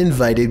an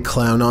uninvited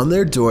clown on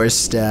their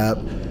doorstep.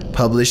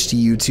 Published to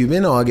YouTube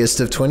in August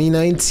of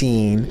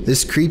 2019,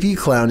 this creepy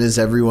clown is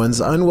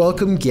everyone's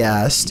unwelcome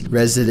guest.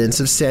 Residents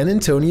of San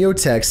Antonio,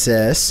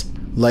 Texas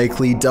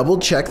likely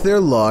double-check their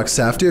locks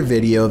after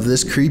video of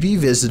this creepy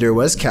visitor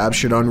was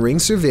captured on Ring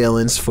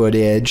surveillance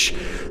footage.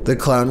 The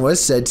clown was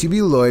said to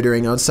be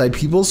loitering outside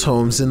people's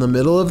homes in the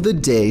middle of the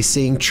day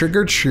saying trick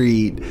or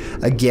treat.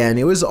 Again,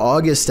 it was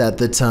August at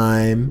the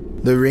time.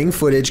 The Ring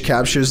footage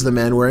captures the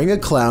man wearing a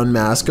clown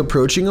mask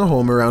approaching a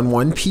home around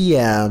 1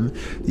 p.m.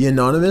 The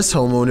anonymous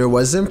homeowner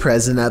wasn't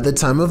present at the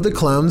time of the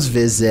clown's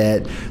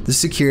visit. The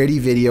security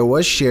video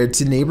was shared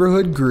to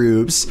neighborhood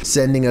groups,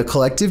 sending a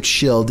collective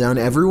chill down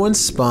everyone's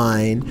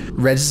spine.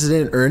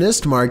 Resident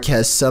Ernest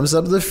Marquez sums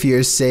up the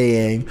fear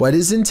saying, "What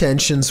his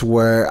intentions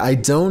were, I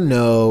don't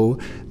know.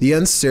 The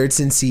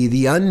uncertainty,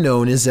 the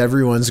unknown is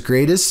everyone's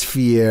greatest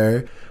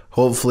fear.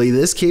 Hopefully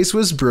this case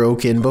was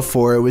broken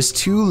before it was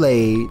too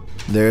late."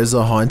 There is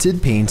a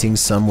haunted painting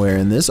somewhere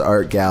in this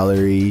art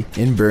gallery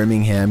in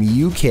Birmingham,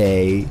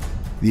 UK.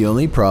 The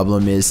only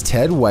problem is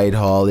Ted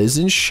Whitehall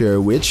isn't sure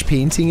which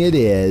painting it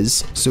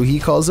is, so he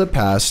calls a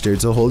pastor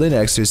to hold an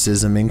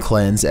exorcism and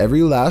cleanse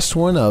every last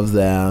one of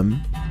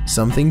them.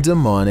 Something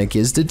demonic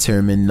is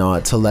determined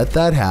not to let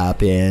that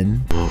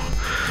happen. Oh,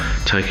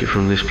 take it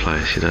from this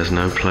place. It has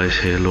no place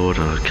here, Lord.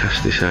 I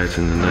cast this out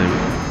in the name,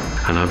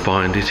 and I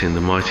bind it in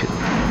the mighty...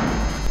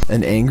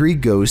 An angry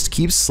ghost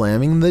keeps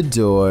slamming the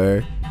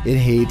door. It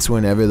hates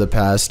whenever the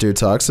pastor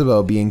talks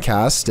about being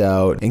cast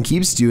out and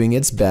keeps doing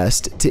its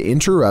best to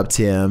interrupt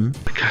him.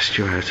 I cast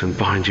you out and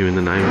bind you in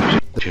the name of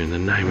Jesus. In the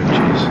name of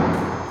Jesus.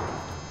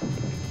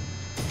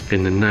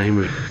 In the name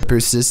of...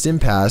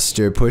 Persistent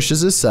pastor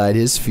pushes aside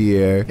his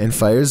fear and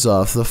fires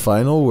off the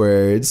final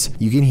words.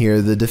 You can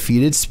hear the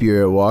defeated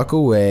spirit walk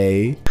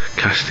away.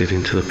 Cast it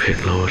into the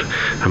pit, Lord,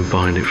 and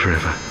bind it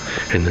forever.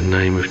 In the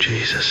name of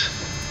Jesus.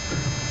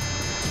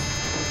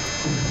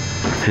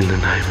 In the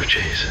name of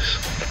Jesus.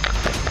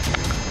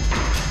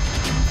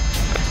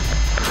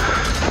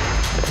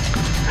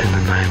 In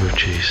the name of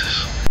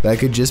Jesus. That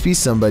could just be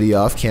somebody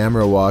off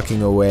camera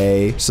walking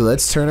away, so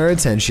let's turn our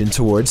attention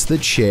towards the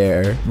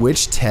chair,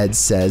 which Ted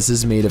says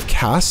is made of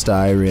cast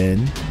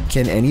iron.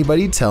 Can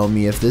anybody tell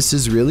me if this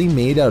is really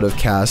made out of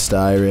cast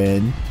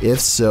iron?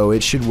 If so,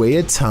 it should weigh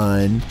a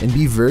ton and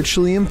be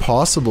virtually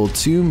impossible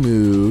to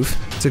move.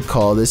 To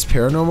call this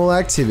paranormal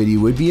activity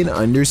would be an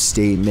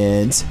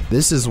understatement.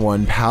 This is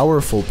one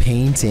powerful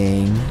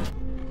painting.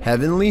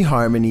 Heavenly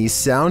Harmonies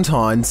sound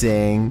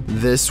haunting.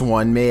 This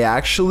one may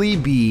actually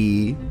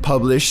be.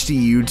 Published to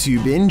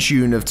YouTube in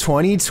June of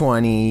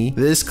 2020.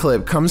 This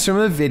clip comes from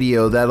a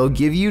video that'll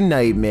give you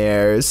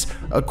nightmares,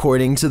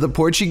 according to the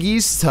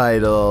Portuguese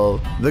title.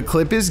 The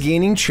clip is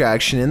gaining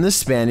traction in the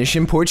Spanish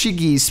and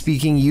Portuguese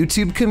speaking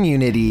YouTube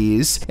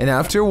communities, and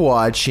after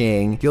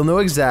watching, you'll know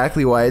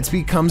exactly why it's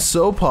become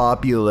so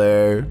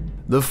popular.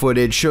 The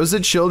footage shows a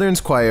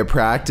children's choir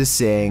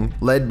practicing,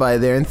 led by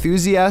their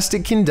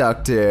enthusiastic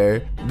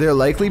conductor. They're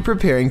likely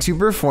preparing to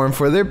perform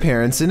for their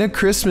parents in a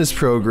Christmas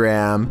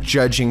program,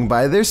 judging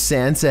by their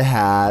Santa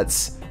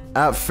hats.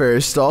 At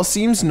first, all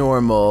seems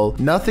normal,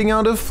 nothing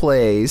out of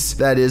place,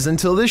 that is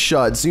until the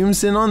shot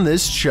zooms in on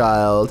this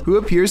child, who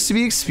appears to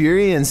be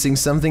experiencing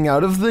something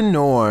out of the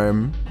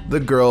norm. The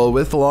girl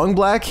with long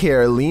black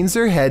hair leans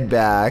her head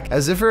back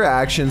as if her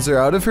actions are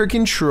out of her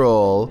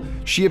control.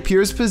 She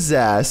appears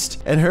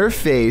possessed, and her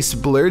face,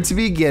 blurred to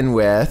begin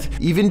with,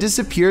 even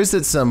disappears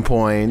at some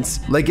point,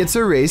 like it's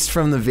erased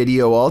from the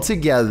video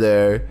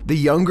altogether. The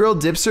young girl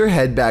dips her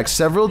head back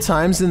several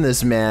times in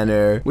this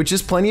manner, which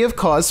is plenty of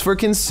cause for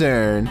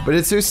concern, but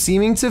it's her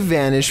seeming to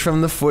vanish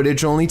from the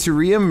footage only to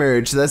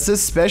re-emerge that's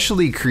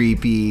especially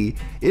creepy.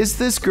 Is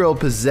this girl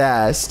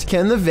possessed?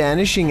 Can the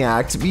vanishing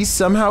act be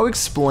somehow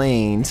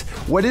explained?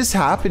 What is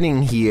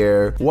happening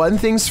here? One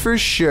thing's for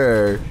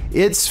sure,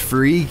 it's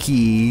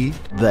freaky.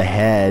 The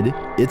Head,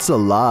 It's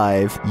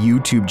Alive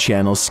YouTube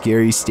channel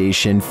Scary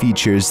Station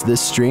features this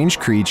strange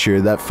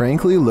creature that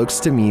frankly looks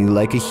to me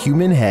like a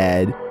human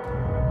head.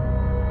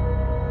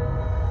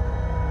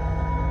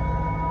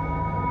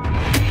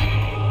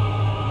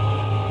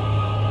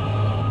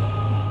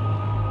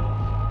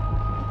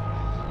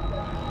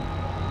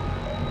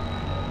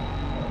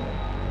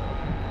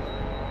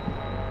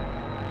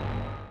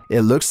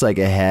 It looks like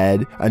a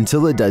head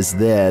until it does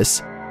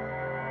this.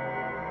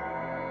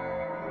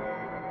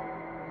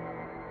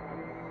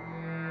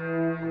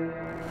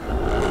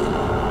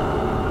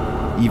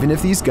 Even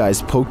if these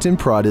guys poked and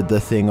prodded the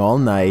thing all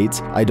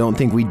night, I don't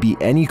think we'd be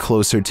any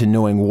closer to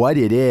knowing what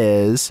it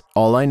is.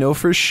 All I know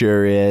for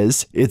sure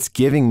is, it's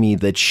giving me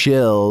the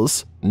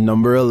chills.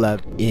 Number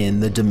 11. In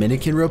the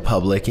Dominican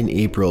Republic in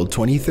April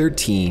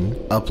 2013,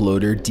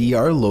 uploader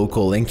DR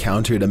Local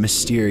encountered a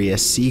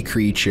mysterious sea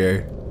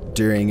creature.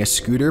 During a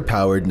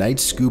scooter-powered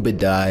night scuba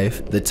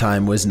dive, the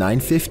time was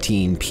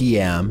 9:15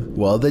 p.m.,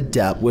 while the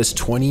depth was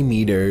 20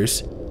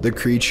 meters. The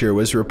creature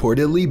was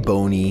reportedly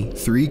bony,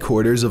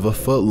 3/4 of a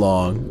foot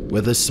long,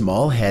 with a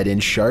small head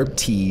and sharp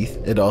teeth.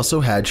 It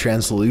also had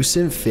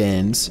translucent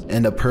fins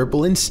and a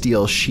purple and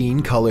steel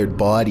sheen-colored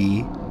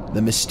body.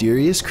 The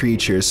mysterious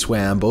creature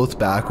swam both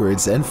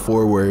backwards and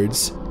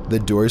forwards. The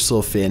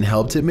dorsal fin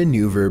helped it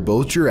maneuver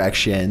both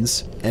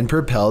directions and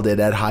propelled it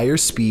at higher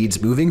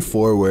speeds moving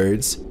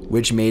forwards,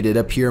 which made it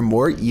appear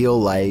more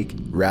eel-like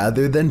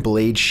rather than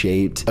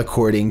blade-shaped.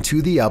 According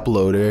to the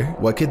uploader,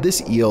 what could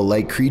this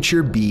eel-like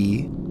creature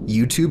be?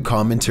 YouTube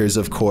commenters,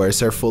 of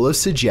course, are full of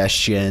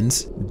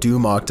suggestions.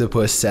 Doom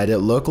Octopus said it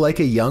looked like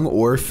a young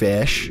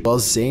oarfish, while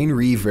Zane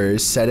Reavers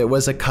said it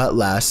was a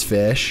cutlass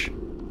fish.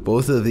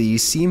 Both of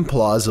these seem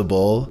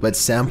plausible, but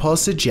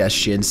Sampal's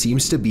suggestion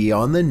seems to be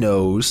on the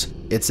nose.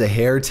 It's a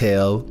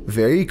hairtail,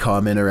 very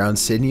common around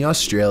Sydney,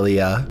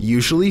 Australia,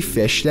 usually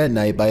fished at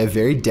night by a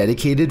very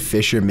dedicated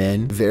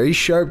fisherman, very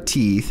sharp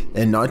teeth,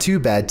 and not too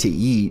bad to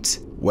eat.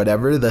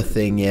 Whatever the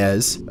thing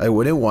is, I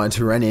wouldn't want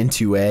to run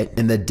into it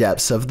in the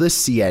depths of the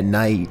sea at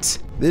night.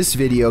 This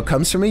video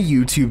comes from a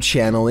YouTube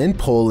channel in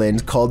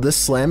Poland called The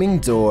Slamming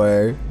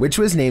Door, which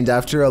was named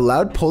after a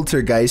loud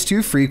poltergeist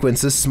who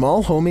frequents a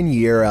small home in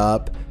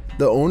Europe.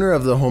 The owner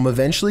of the home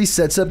eventually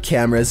sets up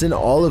cameras in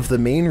all of the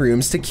main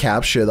rooms to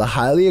capture the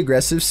highly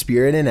aggressive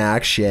spirit in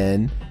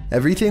action.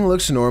 Everything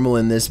looks normal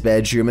in this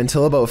bedroom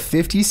until about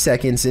 50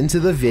 seconds into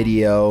the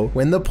video,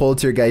 when the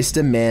poltergeist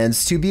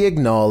demands to be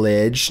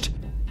acknowledged.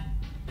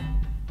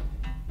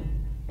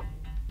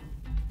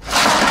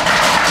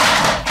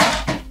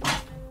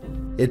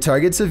 It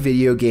targets a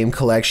video game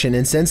collection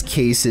and sends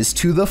cases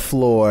to the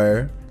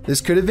floor.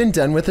 This could have been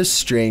done with a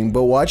string,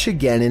 but watch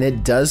again and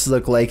it does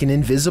look like an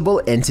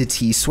invisible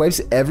entity swipes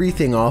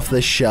everything off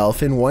the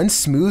shelf in one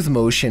smooth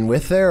motion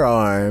with their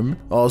arm.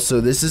 Also,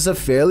 this is a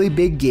fairly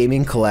big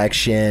gaming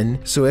collection,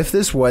 so if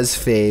this was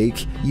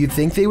fake, you'd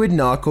think they would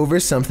knock over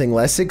something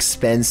less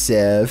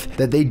expensive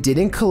that they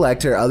didn't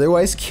collect or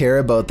otherwise care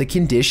about the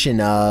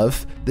condition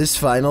of. This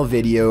final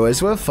video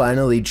is what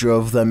finally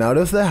drove them out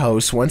of the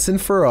house once and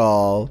for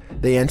all.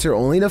 They enter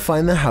only to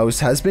find the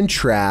house has been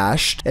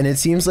trashed, and it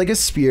seems like a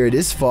spirit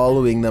is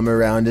following them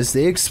around as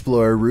they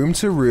explore room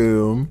to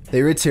room.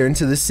 They return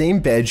to the same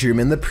bedroom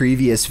in the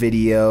previous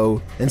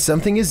video, and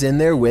something is in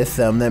there with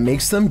them that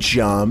makes them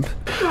jump.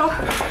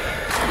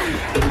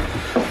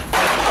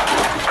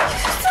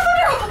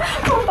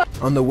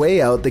 On the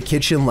way out, the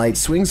kitchen light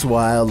swings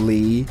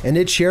wildly, and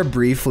a chair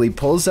briefly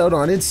pulls out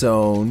on its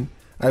own.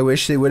 I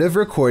wish they would have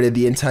recorded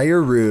the entire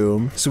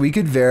room so we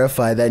could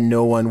verify that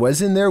no one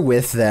was in there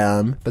with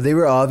them, but they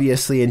were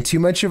obviously in too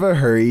much of a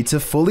hurry to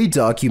fully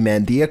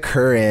document the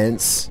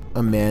occurrence.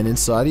 A man in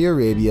Saudi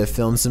Arabia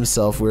films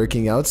himself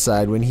working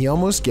outside when he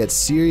almost gets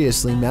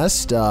seriously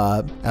messed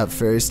up. At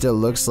first it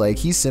looks like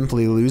he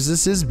simply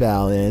loses his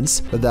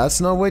balance, but that's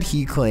not what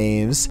he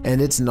claims,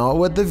 and it's not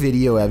what the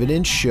video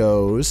evidence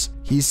shows.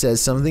 He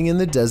says something in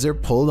the desert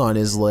pulled on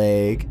his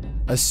leg.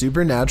 A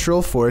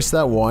supernatural force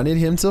that wanted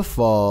him to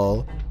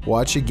fall.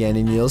 Watch again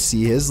and you'll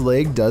see his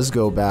leg does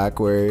go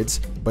backwards,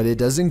 but it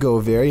doesn't go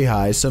very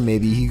high, so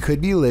maybe he could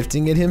be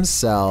lifting it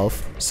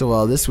himself. So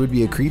while this would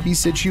be a creepy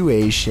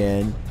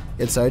situation,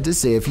 it's hard to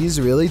say if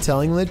he's really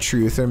telling the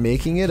truth or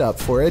making it up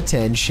for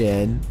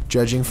attention.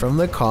 Judging from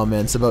the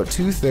comments, about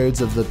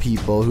 2/3 of the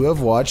people who have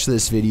watched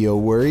this video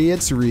worry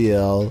it's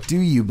real. Do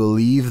you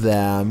believe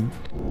them?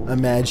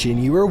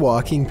 Imagine you were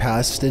walking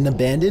past an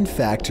abandoned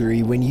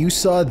factory when you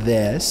saw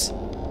this.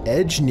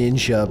 Edge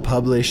Ninja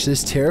published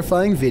this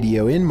terrifying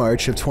video in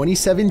March of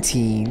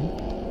 2017.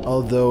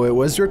 Although it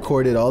was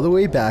recorded all the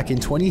way back in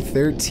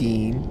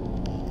 2013,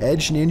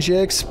 Edge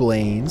Ninja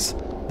explains,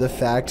 the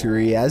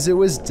factory, as it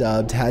was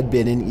dubbed, had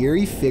been an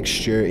eerie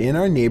fixture in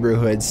our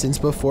neighborhood since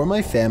before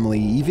my family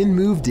even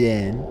moved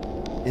in.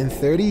 In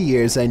 30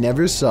 years, I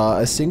never saw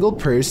a single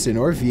person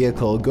or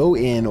vehicle go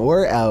in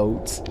or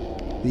out.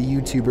 The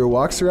YouTuber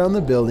walks around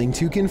the building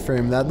to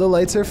confirm that the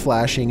lights are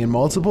flashing in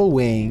multiple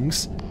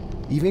wings.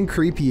 Even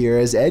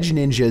creepier as Edge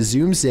Ninja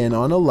zooms in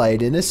on a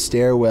light in a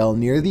stairwell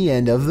near the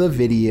end of the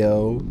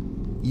video.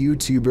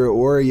 YouTuber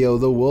Oreo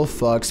the Wolf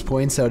Fox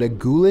points out a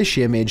ghoulish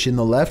image in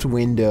the left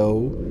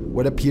window,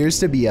 what appears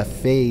to be a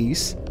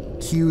face.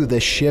 Cue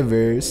the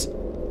shivers.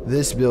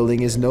 This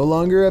building is no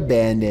longer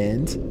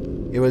abandoned.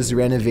 It was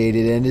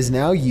renovated and is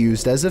now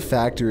used as a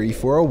factory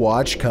for a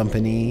watch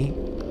company.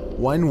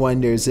 One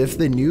wonders if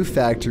the new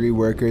factory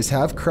workers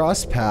have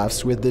crossed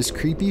paths with this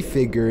creepy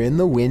figure in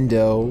the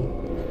window.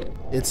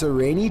 It's a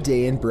rainy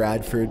day in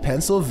Bradford,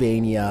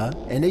 Pennsylvania,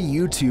 and a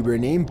YouTuber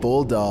named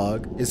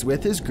Bulldog is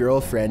with his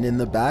girlfriend in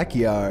the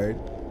backyard.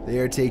 They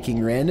are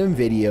taking random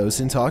videos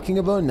and talking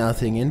about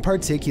nothing in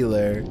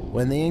particular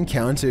when they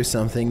encounter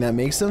something that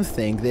makes them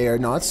think they are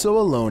not so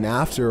alone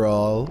after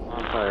all.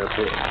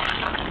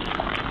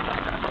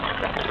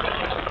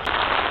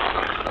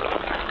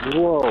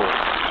 Whoa,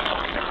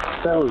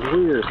 that was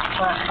weird.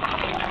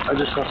 I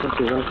just saw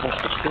something run across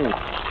the screen.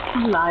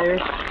 Liar.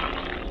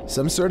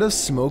 Some sort of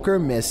smoke or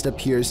mist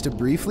appears to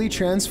briefly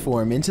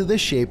transform into the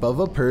shape of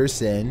a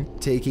person,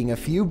 taking a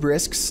few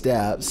brisk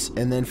steps,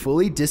 and then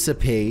fully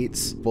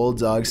dissipates.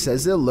 Bulldog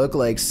says it looked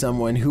like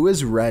someone who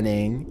is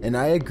running, and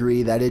I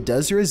agree that it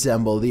does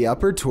resemble the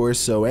upper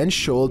torso and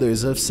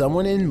shoulders of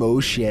someone in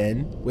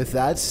motion. With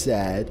that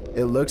said,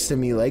 it looks to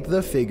me like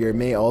the figure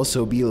may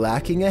also be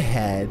lacking a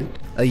head.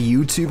 A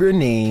YouTuber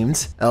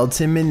named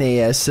Elton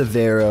Minea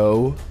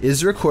Severo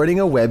is recording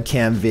a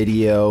webcam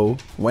video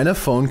when a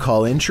phone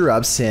call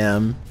interrupts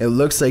him. It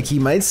looks like he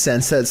might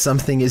sense that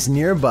something is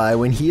nearby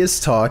when he is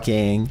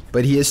talking,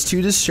 but he is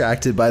too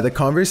distracted by the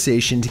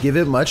conversation to give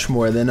it much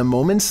more than a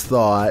moment's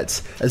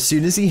thought. As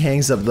soon as he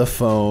hangs up the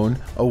phone,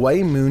 a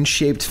white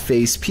moon-shaped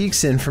face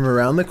peeks in from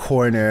around the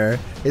corner.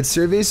 It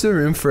surveys the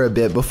room for a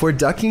bit before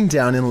ducking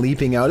down and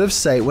leaping out of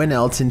sight when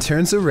Elton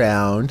turns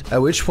around,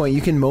 at which point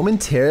you can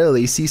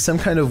momentarily see some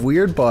kind of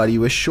weird body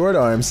with short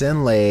arms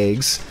and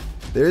legs.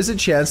 There is a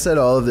chance that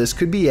all of this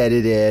could be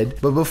edited,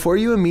 but before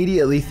you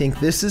immediately think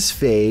this is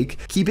fake,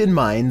 keep in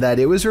mind that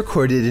it was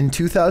recorded in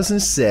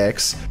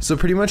 2006, so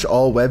pretty much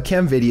all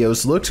webcam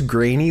videos looked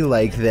grainy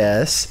like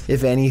this.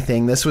 If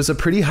anything, this was a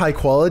pretty high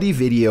quality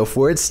video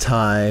for its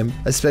time,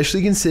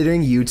 especially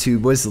considering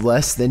YouTube was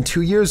less than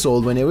 2 years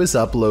old when it was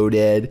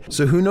uploaded,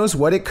 so who knows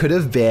what it could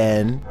have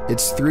been.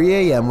 It's 3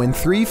 AM when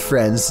three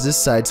friends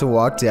decide to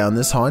walk down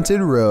this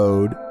haunted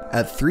road.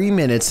 At 3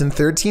 minutes and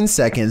 13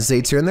 seconds,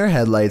 they turn their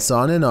headlights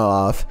on and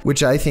off,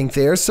 which I think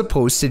they are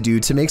supposed to do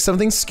to make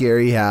something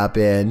scary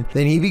happen.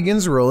 Then he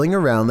begins rolling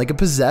around like a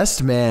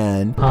possessed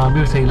man.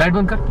 Light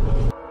बंद कर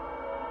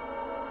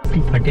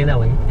फटे ना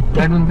भाई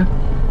light बंद कर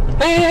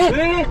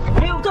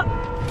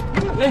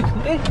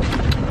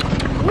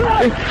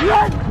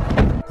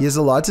He has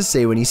a lot to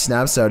say when he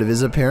snaps out of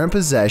his apparent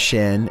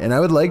possession, and I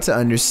would like to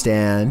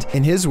understand,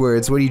 in his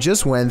words, what he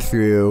just went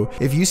through.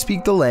 If you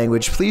speak the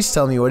language, please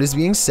tell me what is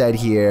being said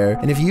here,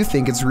 and if you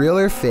think it's real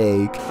or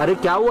fake. अरे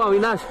क्या हुआ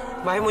अविनाश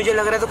भाई मुझे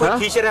लग रहा था कोई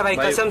खींच रहा है भाई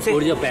कसम से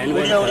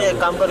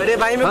काम कर रहे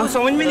भाई मेरे को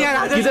समझ में नहीं आ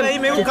रहा भाई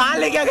मेरे को कहां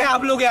लेके गए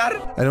आप लोग यार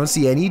I don't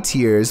see any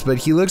tears, but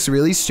he looks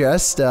really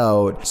stressed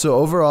out. So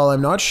overall,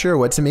 I'm not sure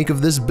what to make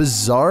of this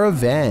bizarre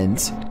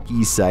event.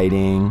 Key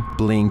sighting.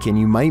 Blink and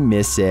you might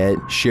miss it.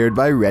 Shared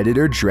by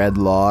Redditor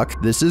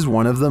Dreadlock. This is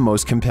one of the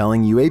most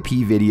compelling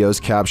UAP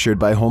videos captured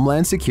by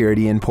Homeland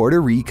Security in Puerto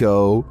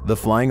Rico. The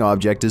flying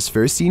object is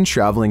first seen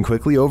traveling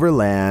quickly over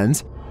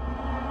land.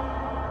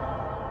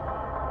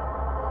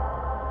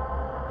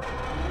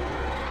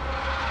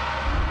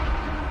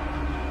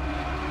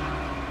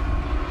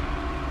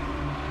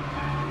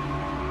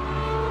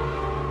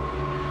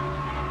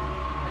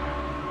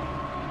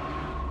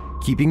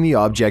 Keeping the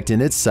object in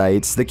its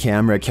sights, the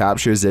camera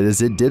captures it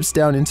as it dips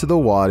down into the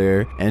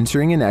water,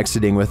 entering and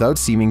exiting without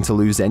seeming to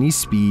lose any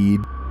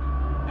speed.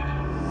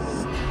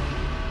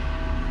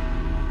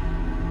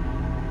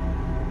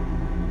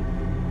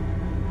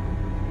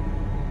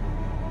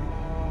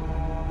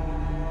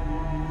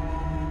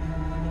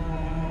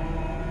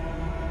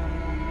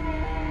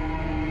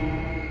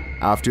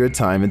 After a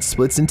time, it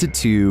splits into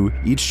two,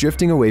 each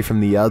drifting away from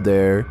the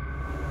other.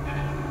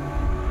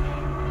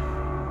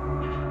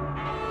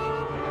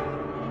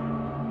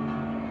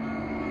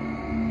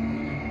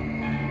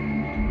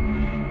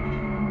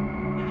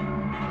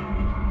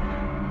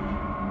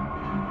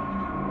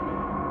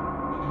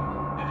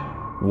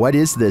 What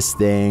is this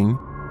thing?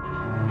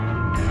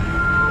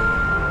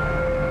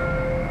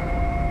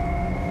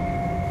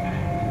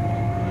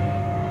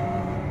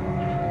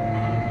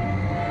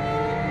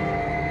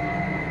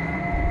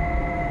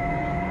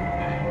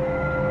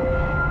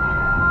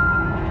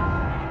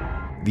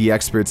 The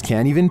experts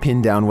can't even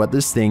pin down what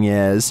this thing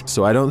is,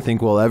 so I don't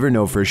think we'll ever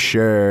know for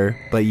sure.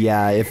 But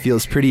yeah, it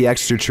feels pretty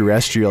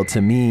extraterrestrial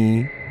to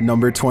me.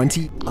 Number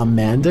 20.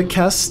 Amanda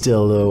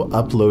Castillo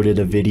uploaded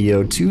a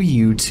video to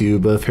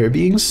YouTube of her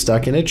being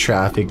stuck in a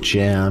traffic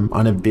jam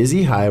on a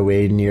busy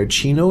highway near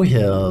Chino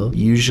Hill.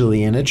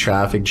 Usually in a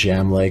traffic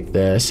jam like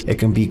this, it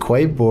can be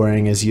quite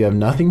boring as you have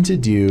nothing to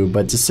do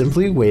but to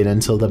simply wait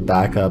until the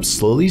backup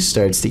slowly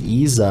starts to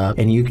ease up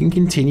and you can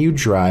continue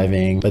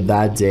driving. But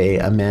that day,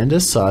 Amanda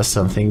saw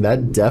something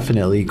that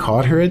definitely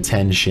caught her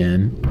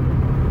attention.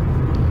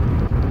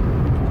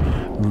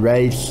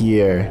 Right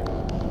here.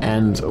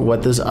 And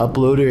what this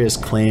uploader is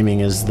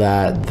claiming is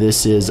that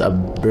this is a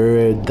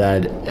bird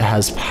that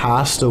has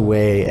passed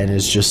away and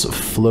is just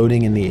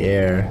floating in the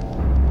air.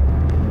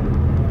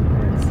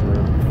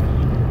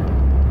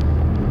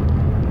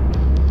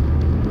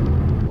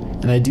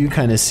 And I do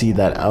kind of see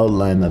that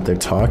outline that they're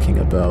talking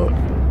about.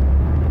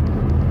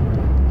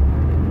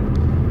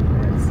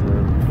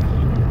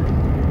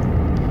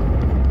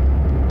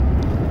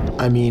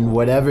 I mean,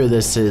 whatever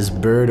this is,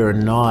 bird or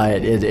not,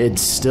 it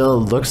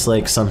still looks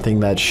like something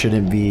that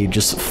shouldn't be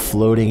just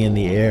floating in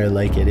the air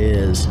like it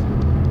is.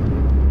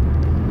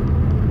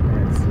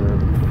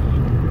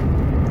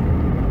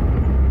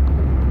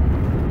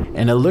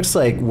 And it looks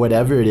like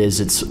whatever it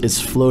is,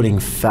 it's floating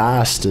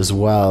fast as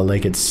well,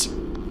 like it's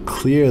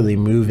clearly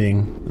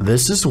moving.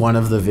 This is one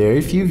of the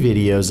very few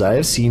videos I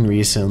have seen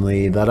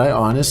recently that I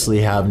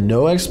honestly have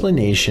no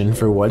explanation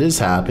for what is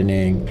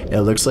happening.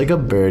 It looks like a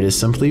bird is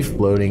simply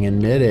floating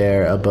in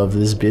midair above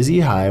this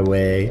busy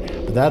highway,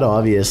 but that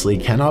obviously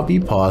cannot be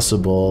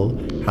possible.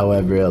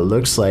 However, it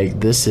looks like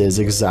this is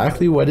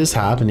exactly what is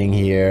happening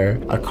here.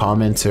 A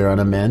commenter on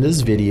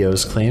Amanda's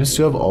videos claims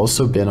to have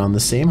also been on the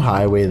same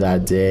highway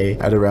that day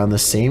at around the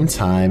same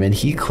time, and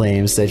he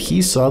claims that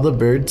he saw the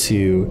bird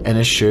too, and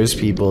assures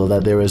people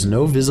that there was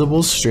no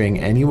visible string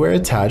anywhere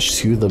attached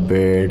to the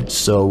bird.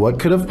 So what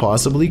could have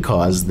possibly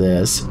caused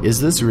this? Is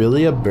this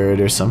really a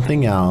bird or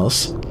something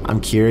else?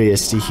 I'm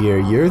curious to hear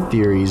your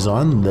theories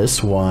on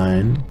this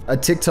one. A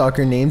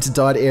TikToker named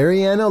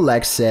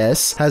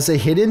 .ArianeAlexis has a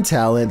hidden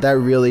talent that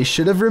really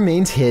should have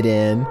remained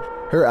hidden.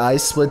 Her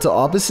eyes split to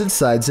opposite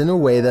sides in a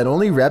way that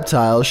only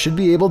reptiles should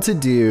be able to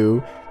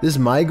do. This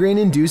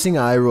migraine-inducing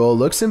eye roll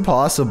looks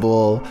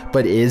impossible,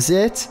 but is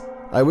it?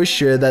 I was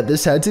sure that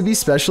this had to be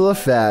special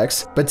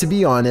effects, but to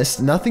be honest,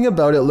 nothing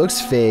about it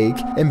looks fake,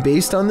 and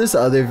based on this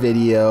other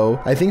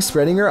video, I think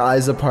spreading her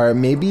eyes apart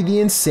may be the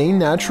insane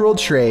natural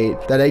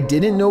trait that I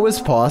didn't know was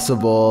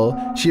possible.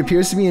 She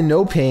appears to be in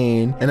no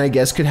pain, and I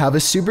guess could have a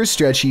super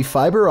stretchy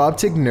fiber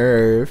optic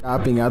nerve.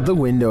 Tapping out the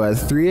window at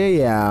 3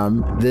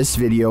 a.m., this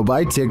video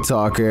by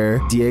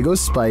TikToker Diego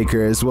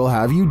Spikers will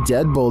have you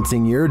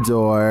deadbolting your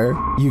door.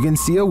 You can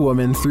see a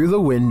woman through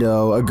the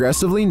window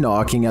aggressively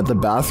knocking at the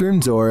bathroom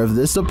door of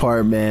this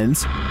apartment. But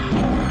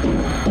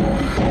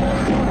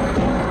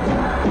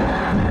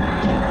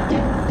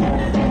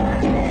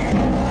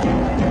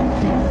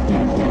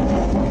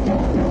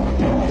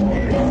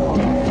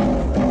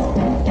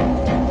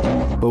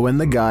when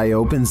the guy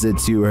opens it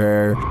to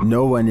her,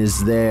 no one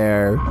is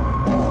there.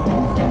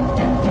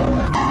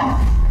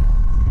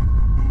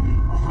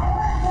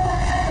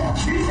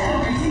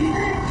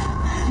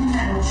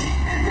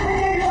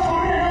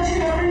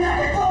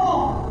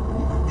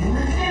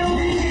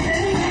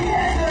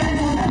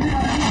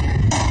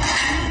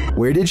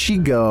 Where did she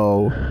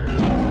go?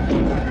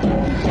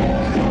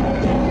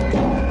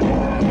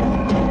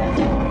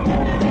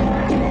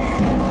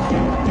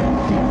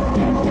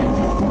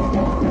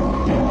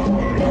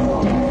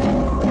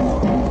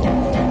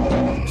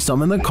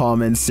 Some in the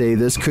comments say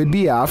this could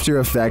be After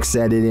Effects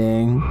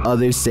editing.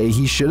 Others say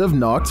he should have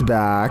knocked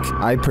back.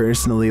 I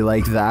personally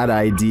like that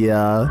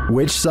idea.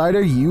 Which side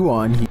are you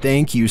on?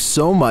 Thank you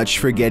so much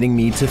for getting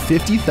me to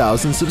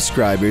 50,000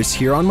 subscribers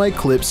here on my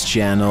Clips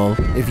channel.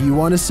 If you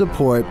want to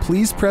support,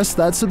 please press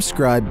that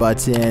subscribe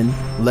button.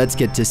 Let's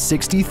get to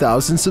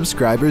 60,000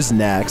 subscribers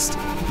next.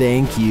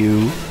 Thank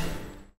you.